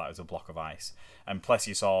 because before that was a block of ice. And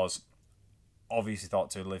plesiosaurs obviously thought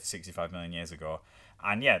to have lived 65 million years ago.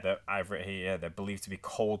 And yeah, I've written here, they're believed to be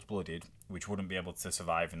cold-blooded, which wouldn't be able to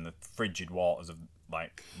survive in the frigid waters of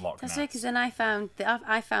like Loch Ness. That's right, because then I found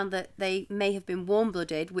that they may have been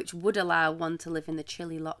warm-blooded, which would allow one to live in the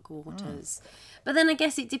chilly loch waters. But then I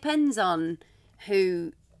guess it depends on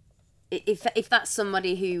who. If that's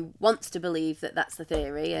somebody who wants to believe that that's the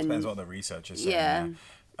theory, and depends what the researchers say. Yeah.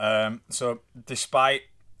 So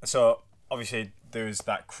obviously there's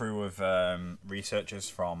that crew of researchers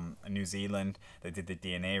from New Zealand. They did the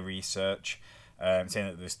DNA research, saying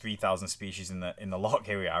that there's 3,000 species in the loch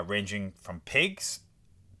area, ranging from pigs,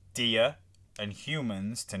 deer, and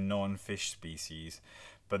humans to known fish species.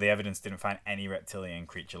 But the evidence didn't find any reptilian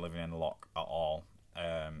creature living in the loch at all.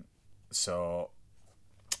 So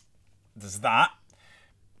there's that.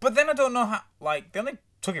 But then I don't know how, like, they only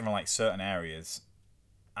took it from like certain areas,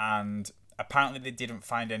 and apparently they didn't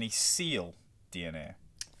find any seal DNA.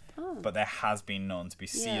 But there has been known to be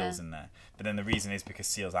seals in there. But then the reason is because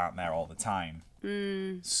seals aren't there all the time.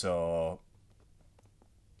 So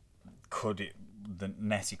could the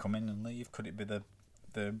Nessie come in and leave? Could it be the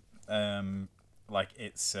like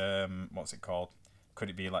it's what's it called? Could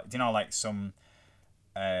it be like, do you know, like some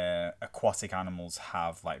aquatic animals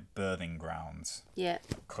have like birthing grounds? Yeah.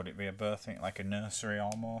 Could it be a birthing, like a nursery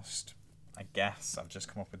almost? I guess I've just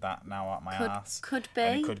come up with that now out my ass. Could be.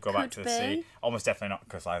 And it could go back to the sea. Almost definitely not,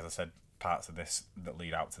 because as I said, parts of this that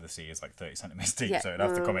lead out to the sea is like 30 centimeters deep, so it'd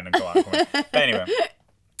have to come in and go out. But anyway,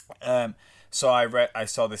 so I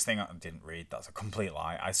saw this thing. I didn't read. That's a complete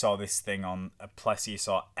lie. I saw this thing on a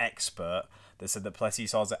plesiosaur expert that said that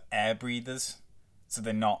plesiosaurs are air breathers, so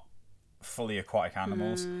they're not fully aquatic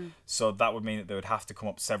animals. So that would mean that they would have to come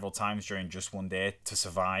up several times during just one day to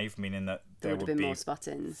survive, meaning that there would be more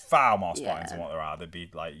spottings. Far more spottings than what there are. There'd be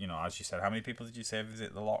like, as you said, how many people did you say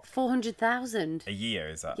visit the loch? 400,000 a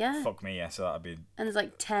year, is that? Yeah. Fuck me, yeah. So that'd be, and there's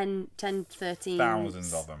like 13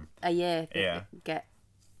 thousands of them a year that get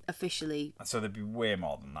officially. So there'd be way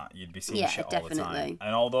more than that. You'd be seeing shit all definitely. the time.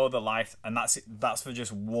 And although the life, and that's for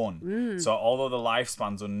just one. So although the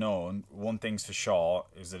lifespan's unknown, one thing's for sure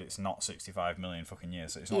is that it's not 65 million fucking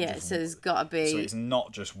years. So it's not just so there's got to be. So it's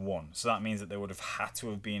not just one. So that means that there would have had to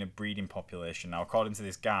have been a breeding population. Now, according to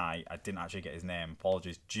this guy, I didn't actually get his name.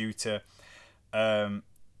 Apologies. Due to, it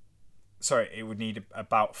would need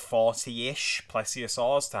about 40-ish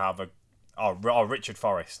plesiosaurs to have a. Oh, Richard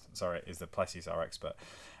Forrest, is the plesiosaur expert.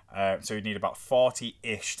 So you'd need about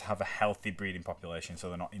 40-ish to have a healthy breeding population, so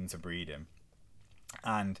they're not interbreeding.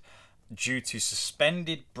 And due to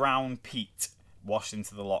suspended brown peat washed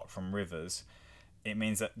into the loch from rivers, it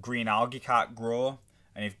means that green algae can't grow.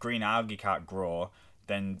 And if green algae can't grow,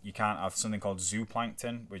 then you can't have something called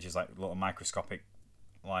zooplankton, which is like little microscopic,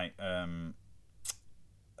 like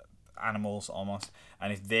animals almost.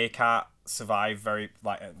 And if they can't survive very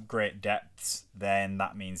at great depths, then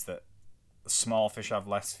that means that small fish have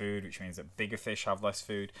less food, which means that bigger fish have less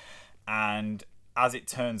food. And as it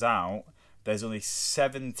turns out, there's only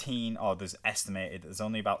there's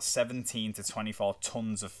only about 17 to 24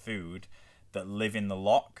 tons of food that live in the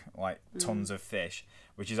loch, like tons of fish,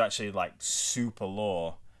 which is actually like super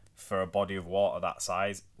low for a body of water that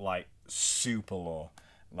size, like super low,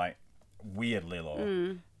 like weirdly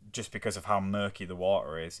low, just because of how murky the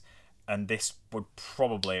water is. And this would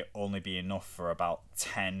probably only be enough for about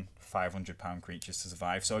 10 500-pound creatures to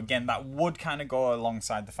survive. So again, that would kind of go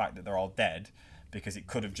alongside the fact that they're all dead, because it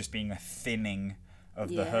could have just been a thinning of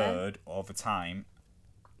the herd over time.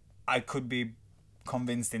 I could be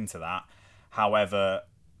convinced into that. However,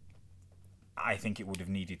 I think it would have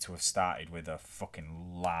needed to have started with a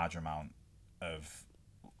fucking large amount of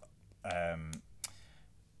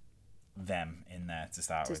them in there to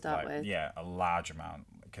start with. Yeah, a large amount.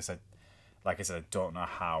 Because like I said, I don't know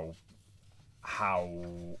how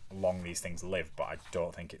long these things live, but I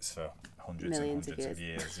don't think it's for hundreds and hundreds of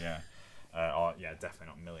years. Definitely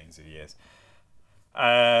not millions of years.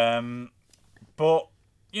 But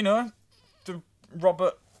the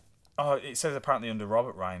Robert. Oh, it says apparently under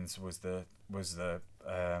Robert Rhines was the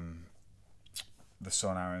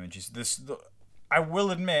sonar images. I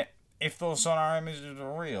will admit, if those sonar images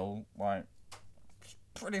are real, like,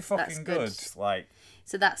 pretty fucking good. good. Like,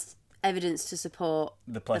 So that's evidence to support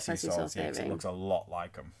the plesiosaurs, plesiosaur yeah, 'cause it theory. looks a lot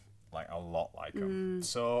like them. Like, a lot like them.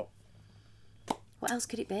 So, What else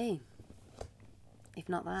could it be? If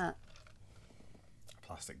not that.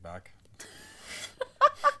 plastic bag.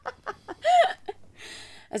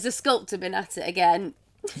 Has the sculptor been at it again?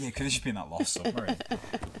 Yeah, could have just been that lost submarine.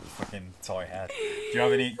 Fucking toy head. Do you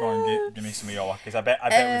have any? Go on, give me some of your wackers. I bet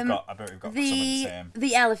we've got some of the same.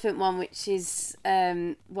 The elephant one, which is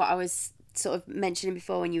what I was sort of mentioning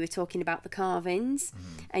before when you were talking about the carvings,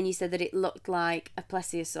 and you said that it looked like a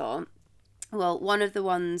plesiosaur. Well, one of the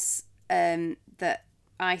ones that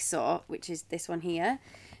I saw, which is this one here,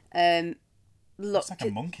 Looks like a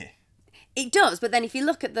monkey. It does, but then if you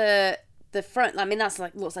look at the front, I mean, that's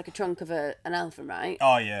like looks like a trunk of an elephant, right?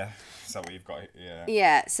 Oh yeah, is that what you've got? Yeah.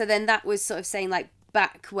 Yeah. So then that was sort of saying like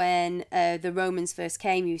back when the Romans first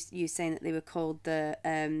came, you were saying that they were called the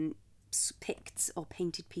Picts or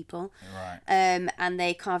painted people. Right. And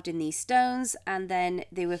they carved in these stones, and then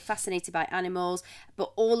they were fascinated by animals.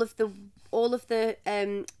 But all of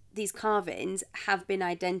the these carvings have been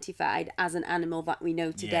identified as an animal that we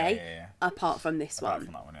know today, yeah. apart from this Apart one.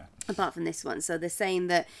 from that one, yeah. Apart from this one. So they're saying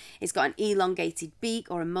that it's got an elongated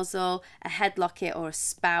beak or a muzzle, a head locket or a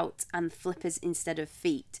spout, and flippers instead of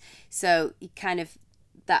feet. So you kind of,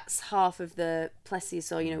 that's half of the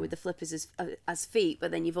plesiosaur, you know, with the flippers as feet,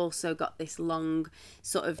 but then you've also got this long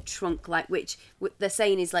sort of trunk, like, which they're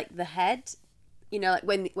saying is like the head, you know, like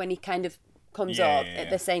when he kind of comes up,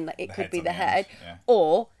 they're saying like it could be the head,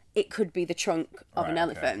 or it could be the trunk of an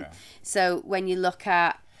elephant. Okay. So when you look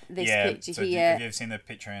at this picture so here, have you ever seen the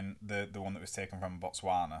picture in the one that was taken from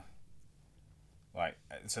Botswana? Like,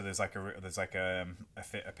 so there's a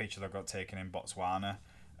picture that got taken in Botswana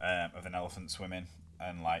of an elephant swimming,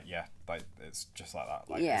 and like it's just like that.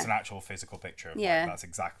 Like it's an actual physical picture. Of, like, that's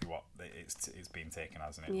exactly what it's being taken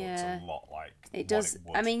as, and it looks a lot like it does. It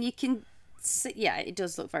would. I mean, you can. Yeah, it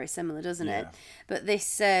does look very similar, doesn't it? But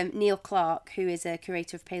this Neil Clark, who is a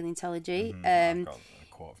curator of paleontology, I've got a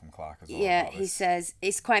quote from Clark as well. Yeah, he says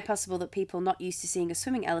it's quite possible that people not used to seeing a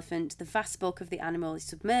swimming elephant, the vast bulk of the animal is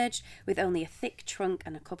submerged with only a thick trunk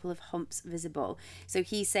and a couple of humps visible. So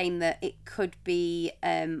he's saying that it could be.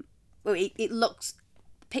 It looks.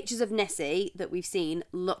 Pictures of Nessie that we've seen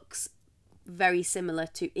looks very similar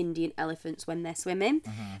to Indian elephants when they're swimming,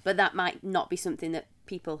 but that might not be something that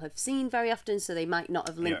people have seen very often, so they might not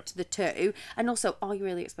have linked the two. And also, are you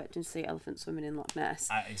really expecting to see elephants swimming in Loch Ness?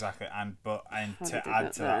 Exactly, and to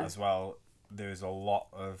add to that as well, there's a lot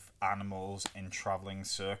of animals in travelling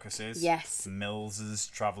circuses. Yes. Mills's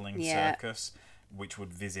travelling circus, which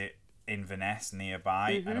would visit Inverness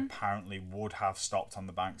nearby, and apparently would have stopped on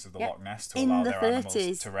the banks of the Loch Ness to allow their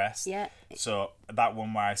animals to rest. Yeah. So that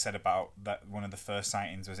one where I said about that one of the first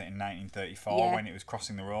sightings was it in 1934 when it was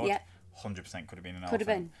crossing the road. 100% could have been an elephant. Could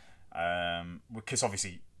have been. Because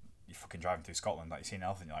obviously you're fucking driving through Scotland, like you see an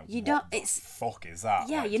elephant, you're like, what the fuck is that?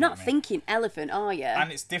 Yeah, like, you're not thinking elephant, are you?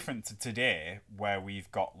 And it's different to today where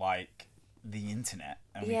we've got like the internet,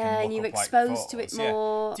 and we can look and you're up, exposed like, to it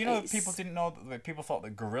more. Yeah. Do you know that people didn't know that people thought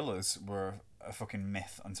that gorillas were a fucking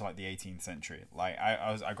myth until like the 18th century? Like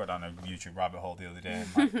I got down a YouTube rabbit hole the other day,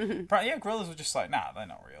 and like, gorillas were just like, nah, they're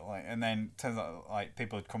not real. Like, and then turns out like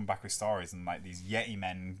people had come back with stories, and like these Yeti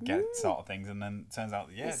men get sort of things, and then turns out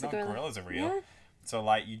gorillas are real. Yeah. So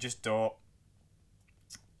like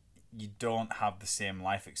you don't have the same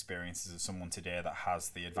life experiences as someone today that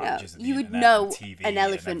has the advantages of the internet and TV. An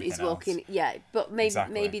elephant is walking, else. But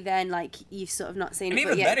maybe then like you've sort of not seen and it.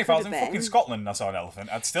 Even then, if I was in fucking Scotland and I saw an elephant,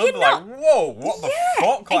 I'd still be like, whoa, what the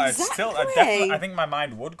fuck? Like, exactly. I think my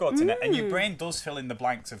mind would go to it, and your brain does fill in the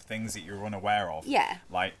blanks of things that you're unaware of. Yeah.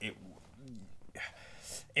 Like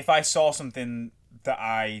if I saw something that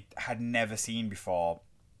I had never seen before,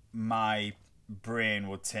 my brain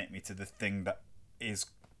would take me to the thing that is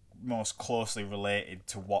most closely related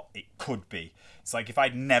to what it could be. It's like if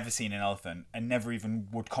I'd never seen an elephant and never even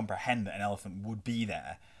would comprehend that an elephant would be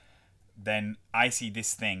there, then I see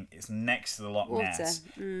this thing, it's next to the Loch Ness.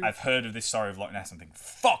 I've heard of this story of Loch Ness and think,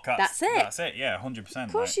 fuck, that's it. That's it, yeah, 100%.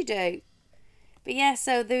 Of course you do. But yeah,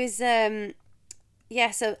 so there is, I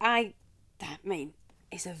mean,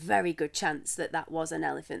 it's a very good chance that was an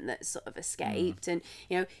elephant that sort of escaped. And,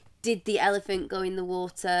 you know, did the elephant go in the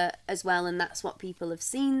water as well, and that's what people have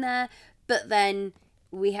seen there? But then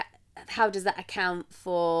how does that account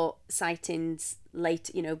for sightings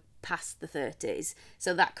later, you know, past the 30s?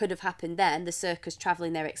 So that could have happened then. The circus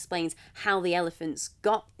travelling there explains how the elephants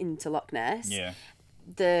got into Loch Ness. Yeah.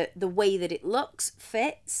 The way that it looks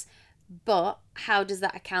fits, but how does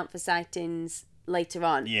that account for sightings later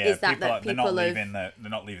on. Yeah, is that people, that they're people not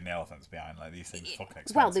have... leaving the elephants behind. Like, these things are fucking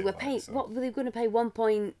expensive. Well, they were like, paying. so- What were they going to pay?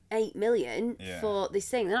 1.8 million Yeah. for this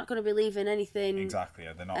thing. They're not going to be leaving anything. Exactly.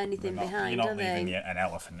 Yeah, they're not anything they're not, behind, You're are not they? leaving an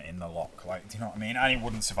elephant in the lock. Like, do you know what I mean? And it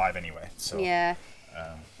wouldn't survive anyway. So Yeah.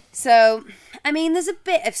 So, I mean, there's a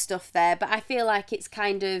bit of stuff there, but I feel like it's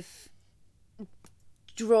kind of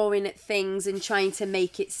drawing at things and trying to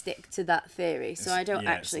make it stick to that theory. So I don't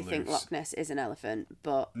actually think loose. Loch Ness is an elephant,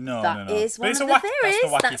 but No, that no. is But one it's of a the wacky- theories.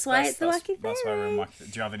 wacky- That's why it's the wacky theory. That's why we're in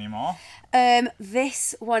wacky. Do you have any more?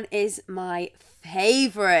 This one is my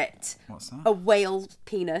favourite. What's that? A whale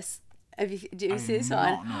penis. Do you see this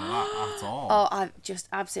one? Not know that at all. Oh, I just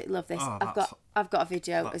absolutely love this. Oh, I've got a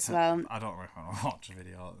video as well. I don't recommend I watch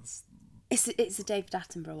videos. It's a David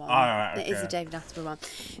Attenborough one. Oh, right, It is okay. a David Attenborough one.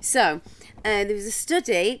 So, there was a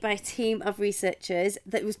study by a team of researchers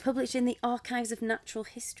that was published in the Archives of Natural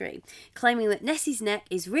History, claiming that Nessie's neck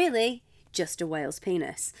is really just a whale's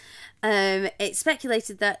penis. It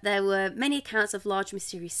speculated that there were many accounts of large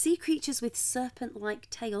mysterious sea creatures with serpent-like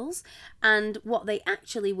tails, and what they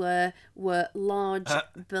actually were large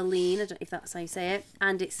baleen, I don't know if that's how you say it,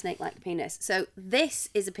 and its snake-like penis. So this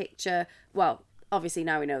is a picture, well, obviously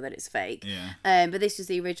now we know that it's fake. Yeah. But this was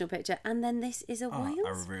the original picture, and then this is a whale.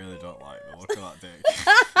 I really don't like the look of that dick.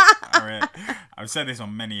 I've said this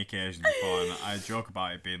on many occasions before, and I joke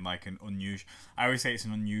about it being like an unusual. I always say it's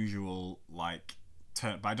an unusual like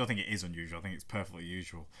turn, but I don't think it is unusual. I think it's perfectly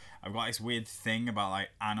usual. I've got this weird thing about like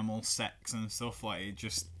animal sex and stuff. Like, it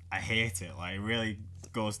just, I hate it. Like, it really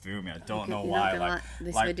goes through me. I don't know You're why. not gonna Like, like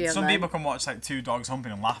this like video, some then. people can watch like two dogs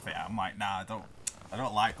humping and laugh at it. I'm like, nah, I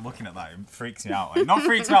don't like looking at that. It freaks me out. Like, not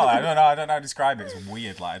freaks me out. Like, I don't know how to describe it. It's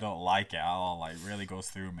weird. Like, I don't like it at all. Like, it really goes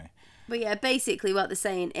through me. But yeah, basically what they're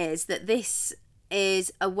saying is that this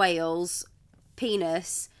is a whale's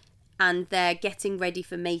penis, and they're getting ready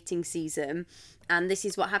for mating season. And this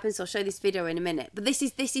is what happens. I'll show you this video in a minute. But this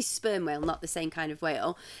is sperm whale, not the same kind of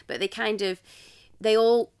whale. But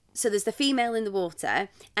so there's the female in the water,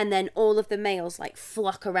 and then all of the males like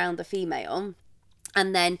flock around the female.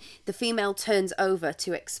 And then the female turns over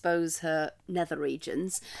to expose her nether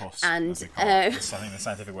regions. Puss. And as they call it. I think the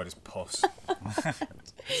scientific word is puss.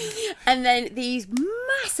 and then these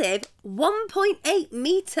massive 1.8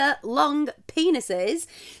 meter long penises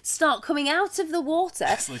start coming out of the water.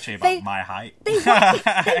 It's literally about my height. They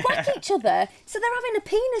whack each other. So they're having a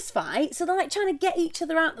penis fight. So they're like trying to get each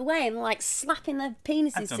other out the way and like slapping their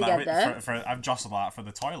penises I've done together. that I've jostled that for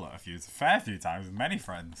the toilet a fair few times with many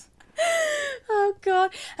friends. Oh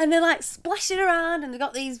god! And they're like splashing around, and they've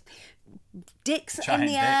got these dicks Giant in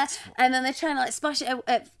the air, dicks. and then they're trying to like splash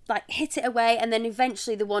it, like hit it away, and then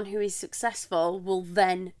eventually the one who is successful will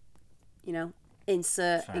then,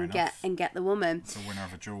 insert Fair and enough. get the woman. It's a winner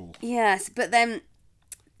of a jewel. Yes, but then,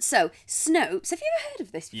 so Snopes. Have you ever heard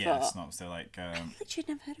of this before? Yeah, snobs. They're like. Literally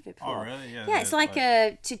never heard of it before. Oh really? Yeah. Yeah, it's they're like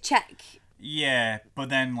to check. Yeah, but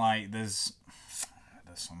then like there's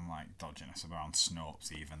some like dodginess around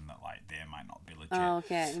Snopes even that like they might not be legit. Oh,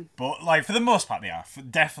 okay. But like for the most part they are.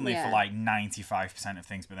 Definitely Yeah. for like 95% of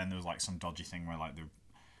things. But then there was like some dodgy thing where like the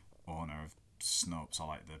owner of Snopes or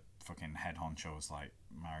like the fucking head honcho was like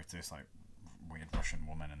married to this like weird Russian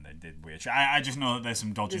woman and they did weird shit. I just know that there's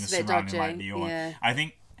some dodginess Just a bit surrounding like dodgy, the owner. yeah. I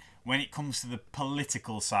think when it comes to the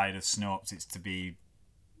political side of Snopes, it's to be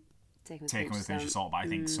taken with a pinch of salt. But I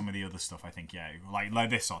think some of the other stuff, I think, yeah, like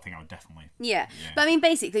this sort of thing, I would definitely. Yeah. But I mean,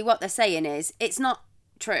 basically, what they're saying is it's not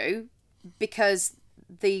true because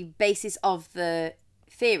the basis of the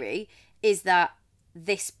theory is that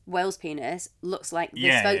this whale's penis looks like this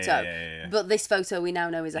Yeah, photo. yeah. But this photo we now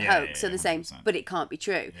know is a Yeah, hoax. yeah, So they're saying, 100%. but it can't be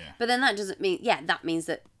true. Yeah. But then that doesn't mean, that means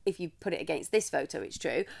that if you put it against this photo, it's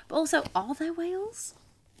true. But also, are there whales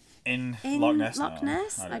In in Loch Ness? Loch No.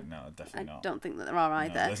 Ness? I don't know, I definitely not. don't think that there are No,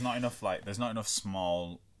 either. there's not enough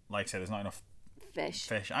small, like I said, there's not enough Fish.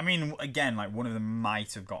 fish. I mean, again, like one of them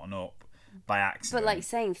might have gotten up by accident. But like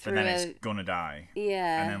saying but then through it's gonna die.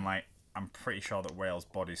 Yeah. And then like I'm pretty sure that whales'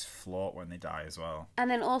 bodies float when they die as well.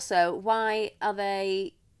 And then also, why are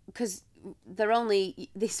they? Because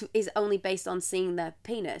this is only based on seeing their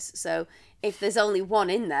penis. So if there's only one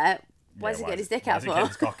in there, why does he get his dick out Why does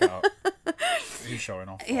he for? get his cock out? He's showing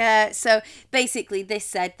off. Yeah. So basically, this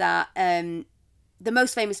said that the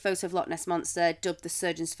most famous photo of Loch Ness Monster, dubbed the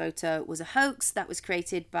Surgeon's Photo, was a hoax that was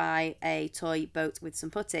created by a toy boat with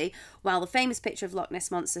some putty, while the famous picture of Loch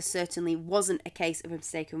Ness Monster certainly wasn't a case of a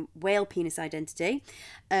mistaken whale penis identity.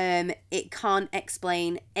 It can't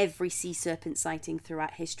explain every sea serpent sighting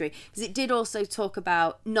throughout history, because it did also talk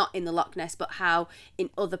about, not in the Loch Ness, but how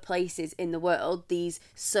in other places in the world, these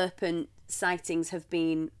serpent sightings have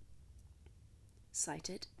been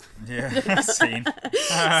sighted. Yeah, scene.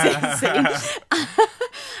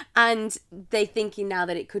 And they thinking now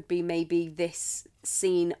that it could be maybe this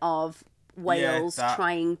scene of whales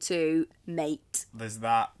trying to mate. There's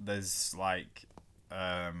that. There's like,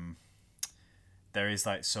 there is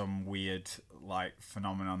like some weird like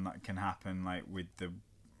phenomenon that can happen like with the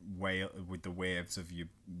waves of your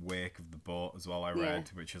wake of the boat as well. I read,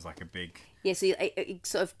 which is like a big. Yeah, so it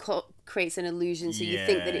sort of creates an illusion, so you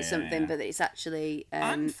think that it's something, but it's actually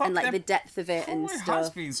and like the depth of it and stuff. There has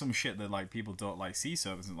been some shit that like people don't like sea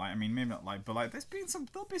serpents and like. I mean, maybe not like, but like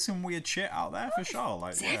there'll be some weird shit out there for sure.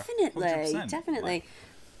 Like definitely. Like,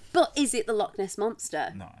 but is it the Loch Ness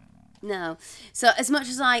monster? No. So as much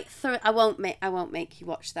as I won't make you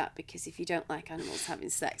watch that, because if you don't like animals having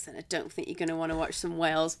sex, then I don't think you're going to want to watch some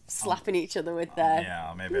whales slapping each other with their.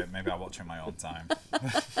 Yeah, maybe I'll watch it in my own time.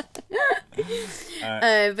 But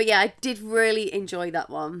yeah, I did really enjoy that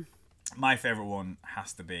one. My favourite one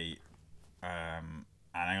has to be, and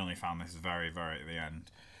I only found this very, very at the end,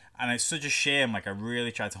 and it's such a shame. Like I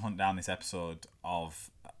really tried to hunt down this episode of.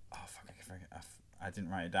 I didn't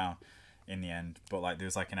write it down in the end, but like there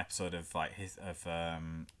was like an episode of like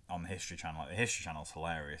on the History Channel. Like the History Channel's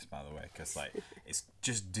hilarious, by the way, because like it's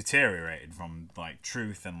just deteriorated from like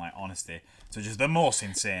truth and like honesty to just the most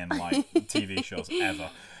insane like TV shows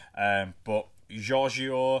ever. But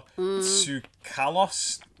Giorgio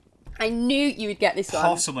Tsoukalos, I knew you would get this one.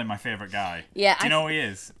 Possibly my favourite guy. Yeah, do you know who he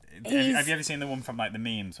is? Have you ever seen the one from like the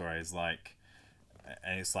memes where he's like,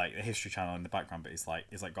 and it's like the History Channel in the background, but he's like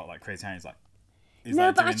got like crazy hair. He's like.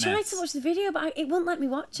 No, but I tried to watch the video, but it wouldn't let me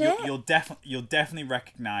watch it. You'll definitely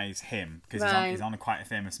recognise him because he's on a quite a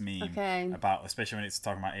famous meme about, especially when it's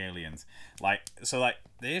talking about aliens. Like the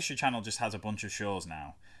History Channel just has a bunch of shows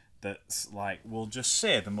now that's like will just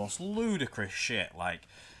say the most ludicrous shit. Like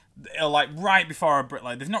it'll like right before a break,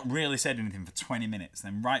 like they've not really said anything for 20 minutes,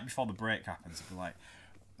 then right before the break happens, it'll be like.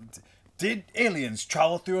 Did aliens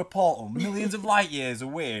travel through a portal millions of light years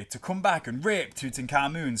away to come back and rape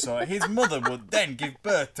Tutankhamun so his mother would then give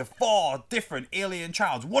birth to 4 different alien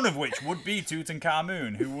childs, one of which would be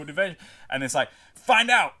Tutankhamun, who would eventually... And it's like,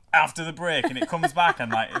 find out after the break, and it comes back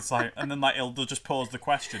and like it's like, and then like they'll just pose the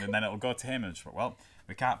question and then it'll go to him and just like, well,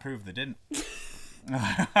 we can't prove they didn't.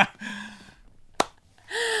 I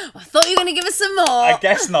thought you were going to give us some more. I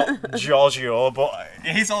guess not Giorgio, but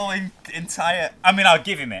his whole entire... I mean, I'll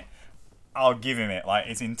give him it. Like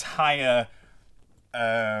his entire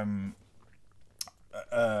fucking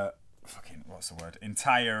what's the word?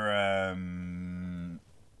 Entire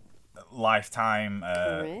lifetime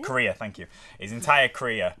career, thank you. His entire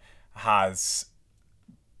career has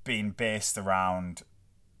been based around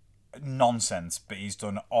nonsense, but he's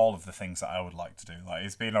done all of the things that I would like to do. Like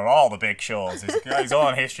he's been on all the big shows. He's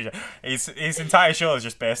on History. His entire show is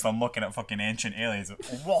just based on looking at fucking ancient aliens.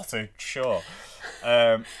 What a show!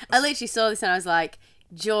 I literally saw this and I was like,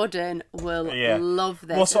 Jordan will love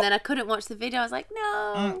this. Well, and then I couldn't watch the video. I was like,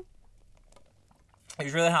 no. It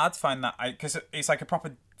was really hard to find that because it's like a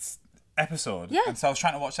proper episode. Yeah. And so I was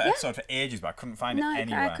trying to watch that episode for ages, but I couldn't find it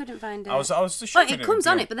anywhere. I couldn't find it. I was assuming it comes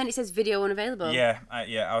on it, but then it says video unavailable. Yeah,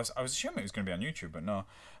 I was assuming it was going to be on YouTube, but no.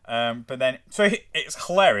 But then, so it's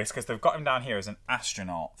hilarious because they've got him down here as an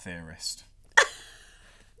astronaut theorist.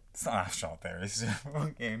 It's not an astronaut theorist, it's a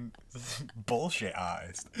fucking bullshit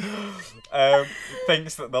artist.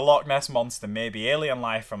 Thinks that the Loch Ness Monster may be alien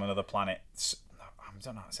life from another planet. I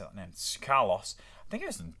don't know how to say that name. Carlos. I think it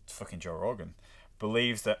was in fucking Joe Rogan.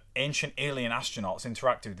 Believes that ancient alien astronauts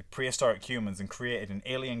interacted with the prehistoric humans and created an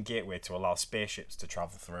alien gateway to allow spaceships to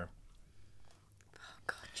travel through. Oh,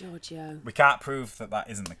 God, Giorgio. We can't prove that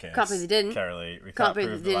isn't the case. Can't prove they didn't. Kerry, we can't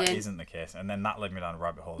prove that isn't the case. And then that led me down a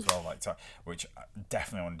rabbit hole as well, like which I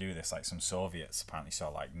definitely want to do this. Like some Soviets apparently saw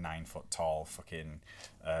like 9 foot tall fucking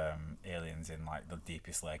aliens in like the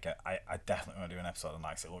deepest lake. I definitely want to do an episode on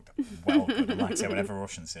that because it looked well good. And like I say, whenever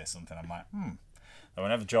Russians say something, I'm like, And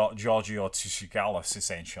whenever Giorgio Tsoukalos is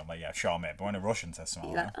saying shit, I'm like, yeah, sure, mate. But when a Russian says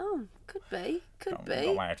something, you're like, oh, could be. Got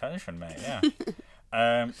my attention, mate, yeah.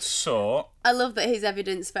 So... I love that his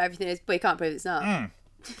evidence for everything is, but you can't prove it's not.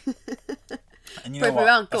 And you prove me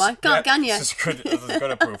wrong. Go on, can you? That's as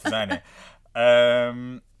good a proof as any.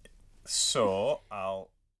 So, I'll...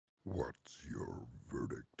 What's your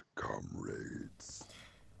verdict, comrades?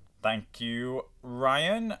 Thank you,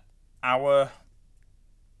 Ryan. Our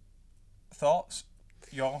thoughts?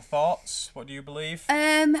 Your thoughts? What do you believe?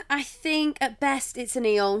 I think at best it's an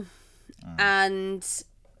eel, and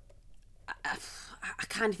I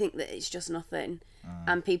kind of think that it's just nothing,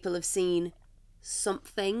 and people have seen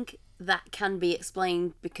something that can be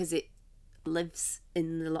explained because it lives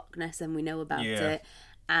in the Loch Ness and we know about it,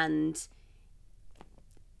 and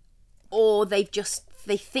or they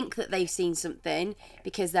think that they've seen something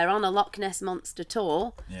because they're on a Loch Ness Monster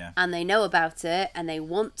tour Yeah. and they know about it and they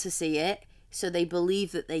want to see it, so they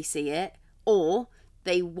believe that they see it, or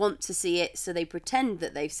they want to see it so they pretend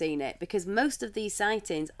that they've seen it, because most of these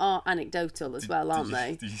sightings are anecdotal as well, aren't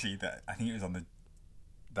they? Did you see that? I think it was on the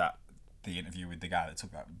interview with the guy that took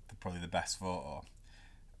probably the best photo.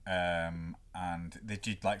 And they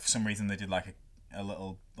did, like, for some reason they did like a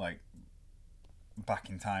little, like, back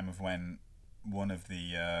in time of when one of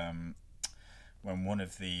the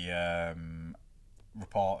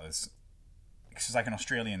reporters, because it's like an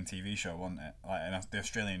Australian TV show, wasn't it? Like the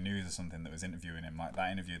Australian News or something that was interviewing him, like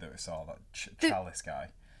that interview that we saw, that Chalice guy.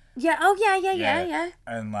 Yeah. Oh yeah.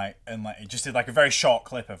 And like it just did like a very short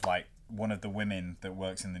clip of like one of the women that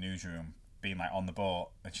works in the newsroom being like on the boat,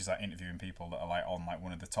 and she's like interviewing people that are like on like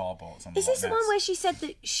one of the tour boats on the Is this the Loch one Ness. where she said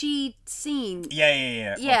that she'd seen?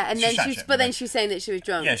 Yeah. Yeah, and then she she was saying that she was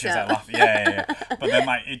drunk. Yeah, she was so. like laughing. Yeah. But then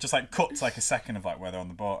like it just like cuts like a second of like where they're on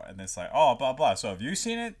the boat, and it's like, oh, blah blah. So have you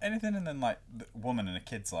seen anything? And then like the woman and the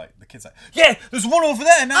kid's like, yeah, there's one over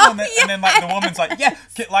there now. Oh, and then like the woman's like, yeah,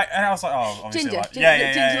 like, and I was like, oh, obviously, Ginger, like,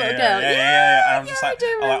 ginger little girl. yeah. And I'm just I like, do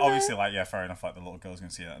remember. obviously, like, yeah, fair enough. Like the little girl's gonna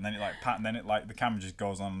see that, and then it like and then it like the camera just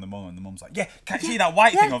goes on the mum, and the mum's like, yeah, can't you see that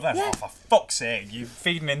white thing over there? yeah. Oh, for fuck's sake, you're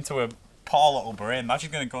feeding into a poor little brain. Now she's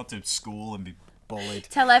gonna go to school and be bullied.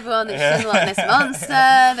 Tell everyone that she's in Loch Ness Monster.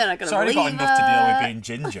 They're not going to So I already believe got her. enough to deal with being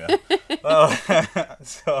ginger.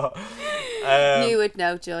 So You would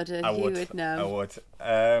know, Jordan. I You would. would know. I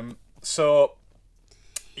would. So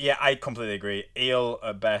yeah, I completely agree. Eel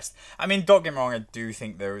at best. I mean, don't get me wrong. I do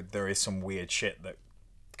think there is some weird shit that,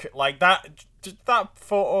 like that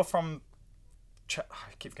photo from.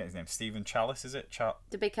 I keep forgetting his name. Stephen Chalice, is it?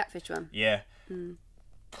 The big catfish one. Yeah. I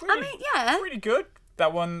Pretty, mean, yeah. pretty good.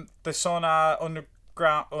 That one, the sonar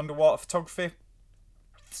underwater photography.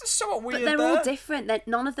 It's somewhat weird. But they're there. all different.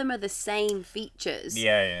 None of them are the same features.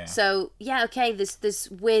 Yeah. So, yeah, okay, there's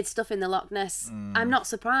weird stuff in the Loch Ness. I'm not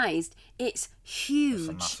surprised. It's huge. It's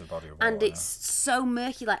a massive body of and water, it's so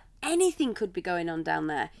murky. Like, anything could be going on down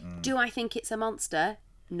there. Do I think it's a monster?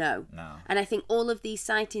 No. And I think all of these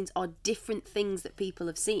sightings are different things that people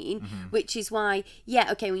have seen, which is why, yeah,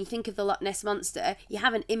 okay, when you think of the Loch Ness Monster, you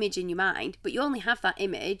have an image in your mind, but you only have that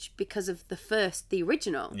image because of the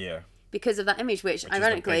original. Yeah. Because of that image, which is the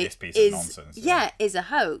ironically biggest piece of nonsense, yeah. is a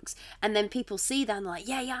hoax. And then people see that and they're like,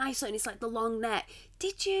 yeah, I saw it, and it's like the long neck.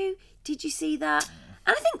 Did you see that?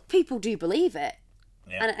 And I think people do believe it.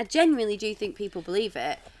 Yeah. And I genuinely do think people believe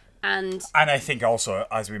it. And I think also,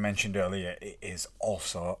 as we mentioned earlier, it is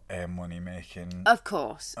also a money-making... of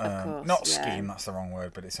course. not yeah. scheme, that's the wrong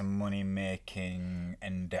word, but it's a money-making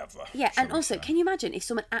endeavour. Yeah, shall and we also, say. can you imagine if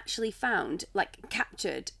someone actually found, like,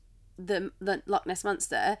 captured the Loch Ness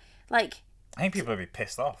Monster? Like, I think people would be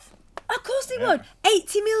pissed off. of course they would.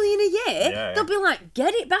 80 million a year. Yeah. They'll be like,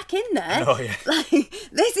 get it back in there. Oh, yeah. Like,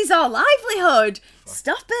 this is our livelihood.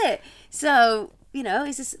 Stop it. So, you know,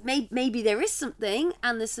 is this maybe there is something,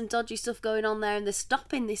 and there's some dodgy stuff going on there, and they're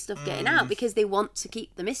stopping this stuff getting out because they want to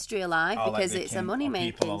keep the mystery alive, Or, like, because they it's a can- money or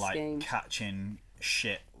making people are like scheme. catching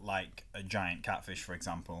shit like a giant catfish, for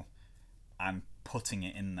example, and putting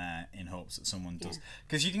it in there in hopes that someone does,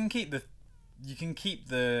 because you can keep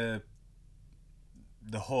the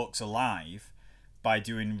hoax alive by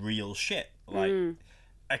doing real shit. Like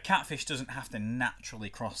a catfish doesn't have to naturally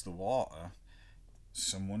cross the water.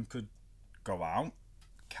 Someone could go out,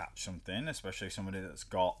 catch something, especially somebody that's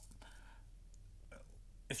got...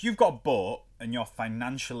 If you've got a boat and you're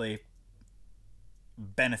financially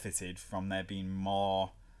benefited from there being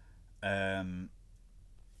more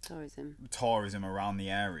Tourism. around the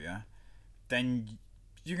area, then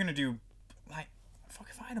you're going to do... Like, fuck,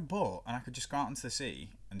 if I had a boat and I could just go out into the sea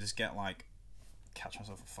and just get, like, catch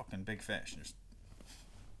myself a fucking big fish and just...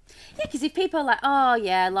 Yeah, because if people are like, oh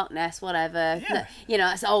yeah, Loch Ness, whatever, Yeah. you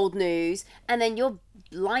know, it's old news, and then your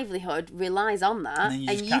livelihood relies on that, And then you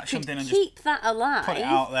just catch could something and keep that alive. put it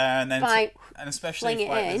out there, and then by and especially fling if,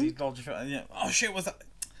 like, it there's in. these dodgy oh shit, was that?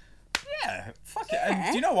 Yeah, fuck it.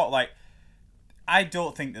 And do you know what? Like, I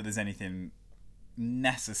don't think that there's anything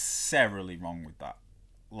necessarily wrong with that.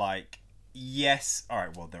 Like, yes, all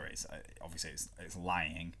right, well there is. Obviously, it's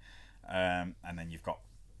lying, and then you've got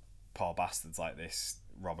poor bastards like this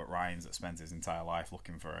Robert Ryans that spends his entire life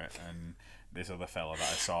looking for it, and this other fella that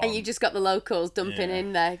I saw. And you just got the locals dumping Yeah.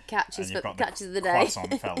 in their And catches you've got of the day.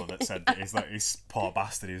 croissant fella that said he's like this poor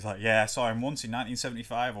bastard. He was like, yeah, I saw him once in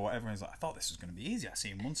 1975 or whatever. And he's like, I thought this was going to be easy. I see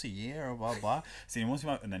him once a year or blah blah. See him once a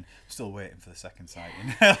month, and then still waiting for the second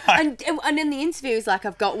sighting. And in the interview, he's like,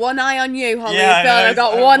 I've got one eye on you, Holly. Yeah, I know, I've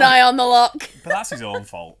got one eye on the lock. But that's his own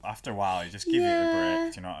fault. After a while, you just give it a Yeah.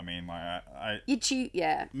 break. Do you know what I mean? Like, You cheat,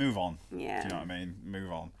 yeah. move on. Yeah. Do you know what I mean?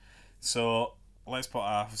 Move on. So let's put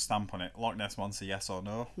our stamp on it. Loch Ness Monster, yes or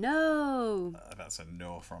no? No. That's a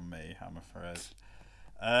no from me, I'm afraid.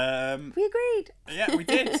 We agreed. Yeah, we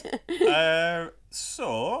did.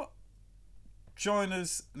 So join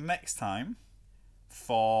us next time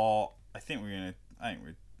for. I think we'd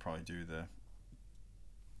probably do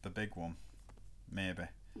the big one, maybe.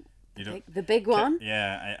 The big one.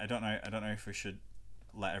 Yeah, I don't know. I don't know if we should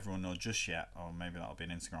let everyone know just yet, or maybe that'll be an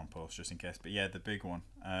Instagram post just in case. But yeah, the big one,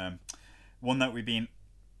 one that we've been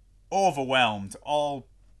overwhelmed.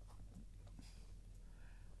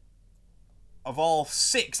 Of all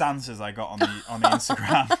 6 answers I got on the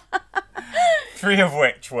Instagram, 3 of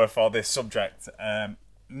which were for this subject.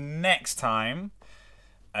 Next time,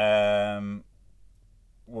 we'll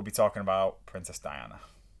be talking about Princess Diana.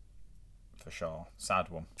 For sure. Sad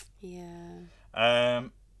one. Yeah.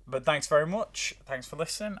 But thanks very much. Thanks for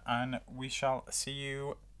listening, and we shall see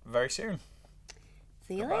you very soon.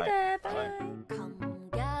 See you Bye-bye. later. Bye-bye. Bye. Come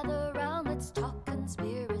gather round, let's talk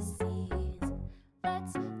conspiracies.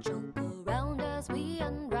 Let's joke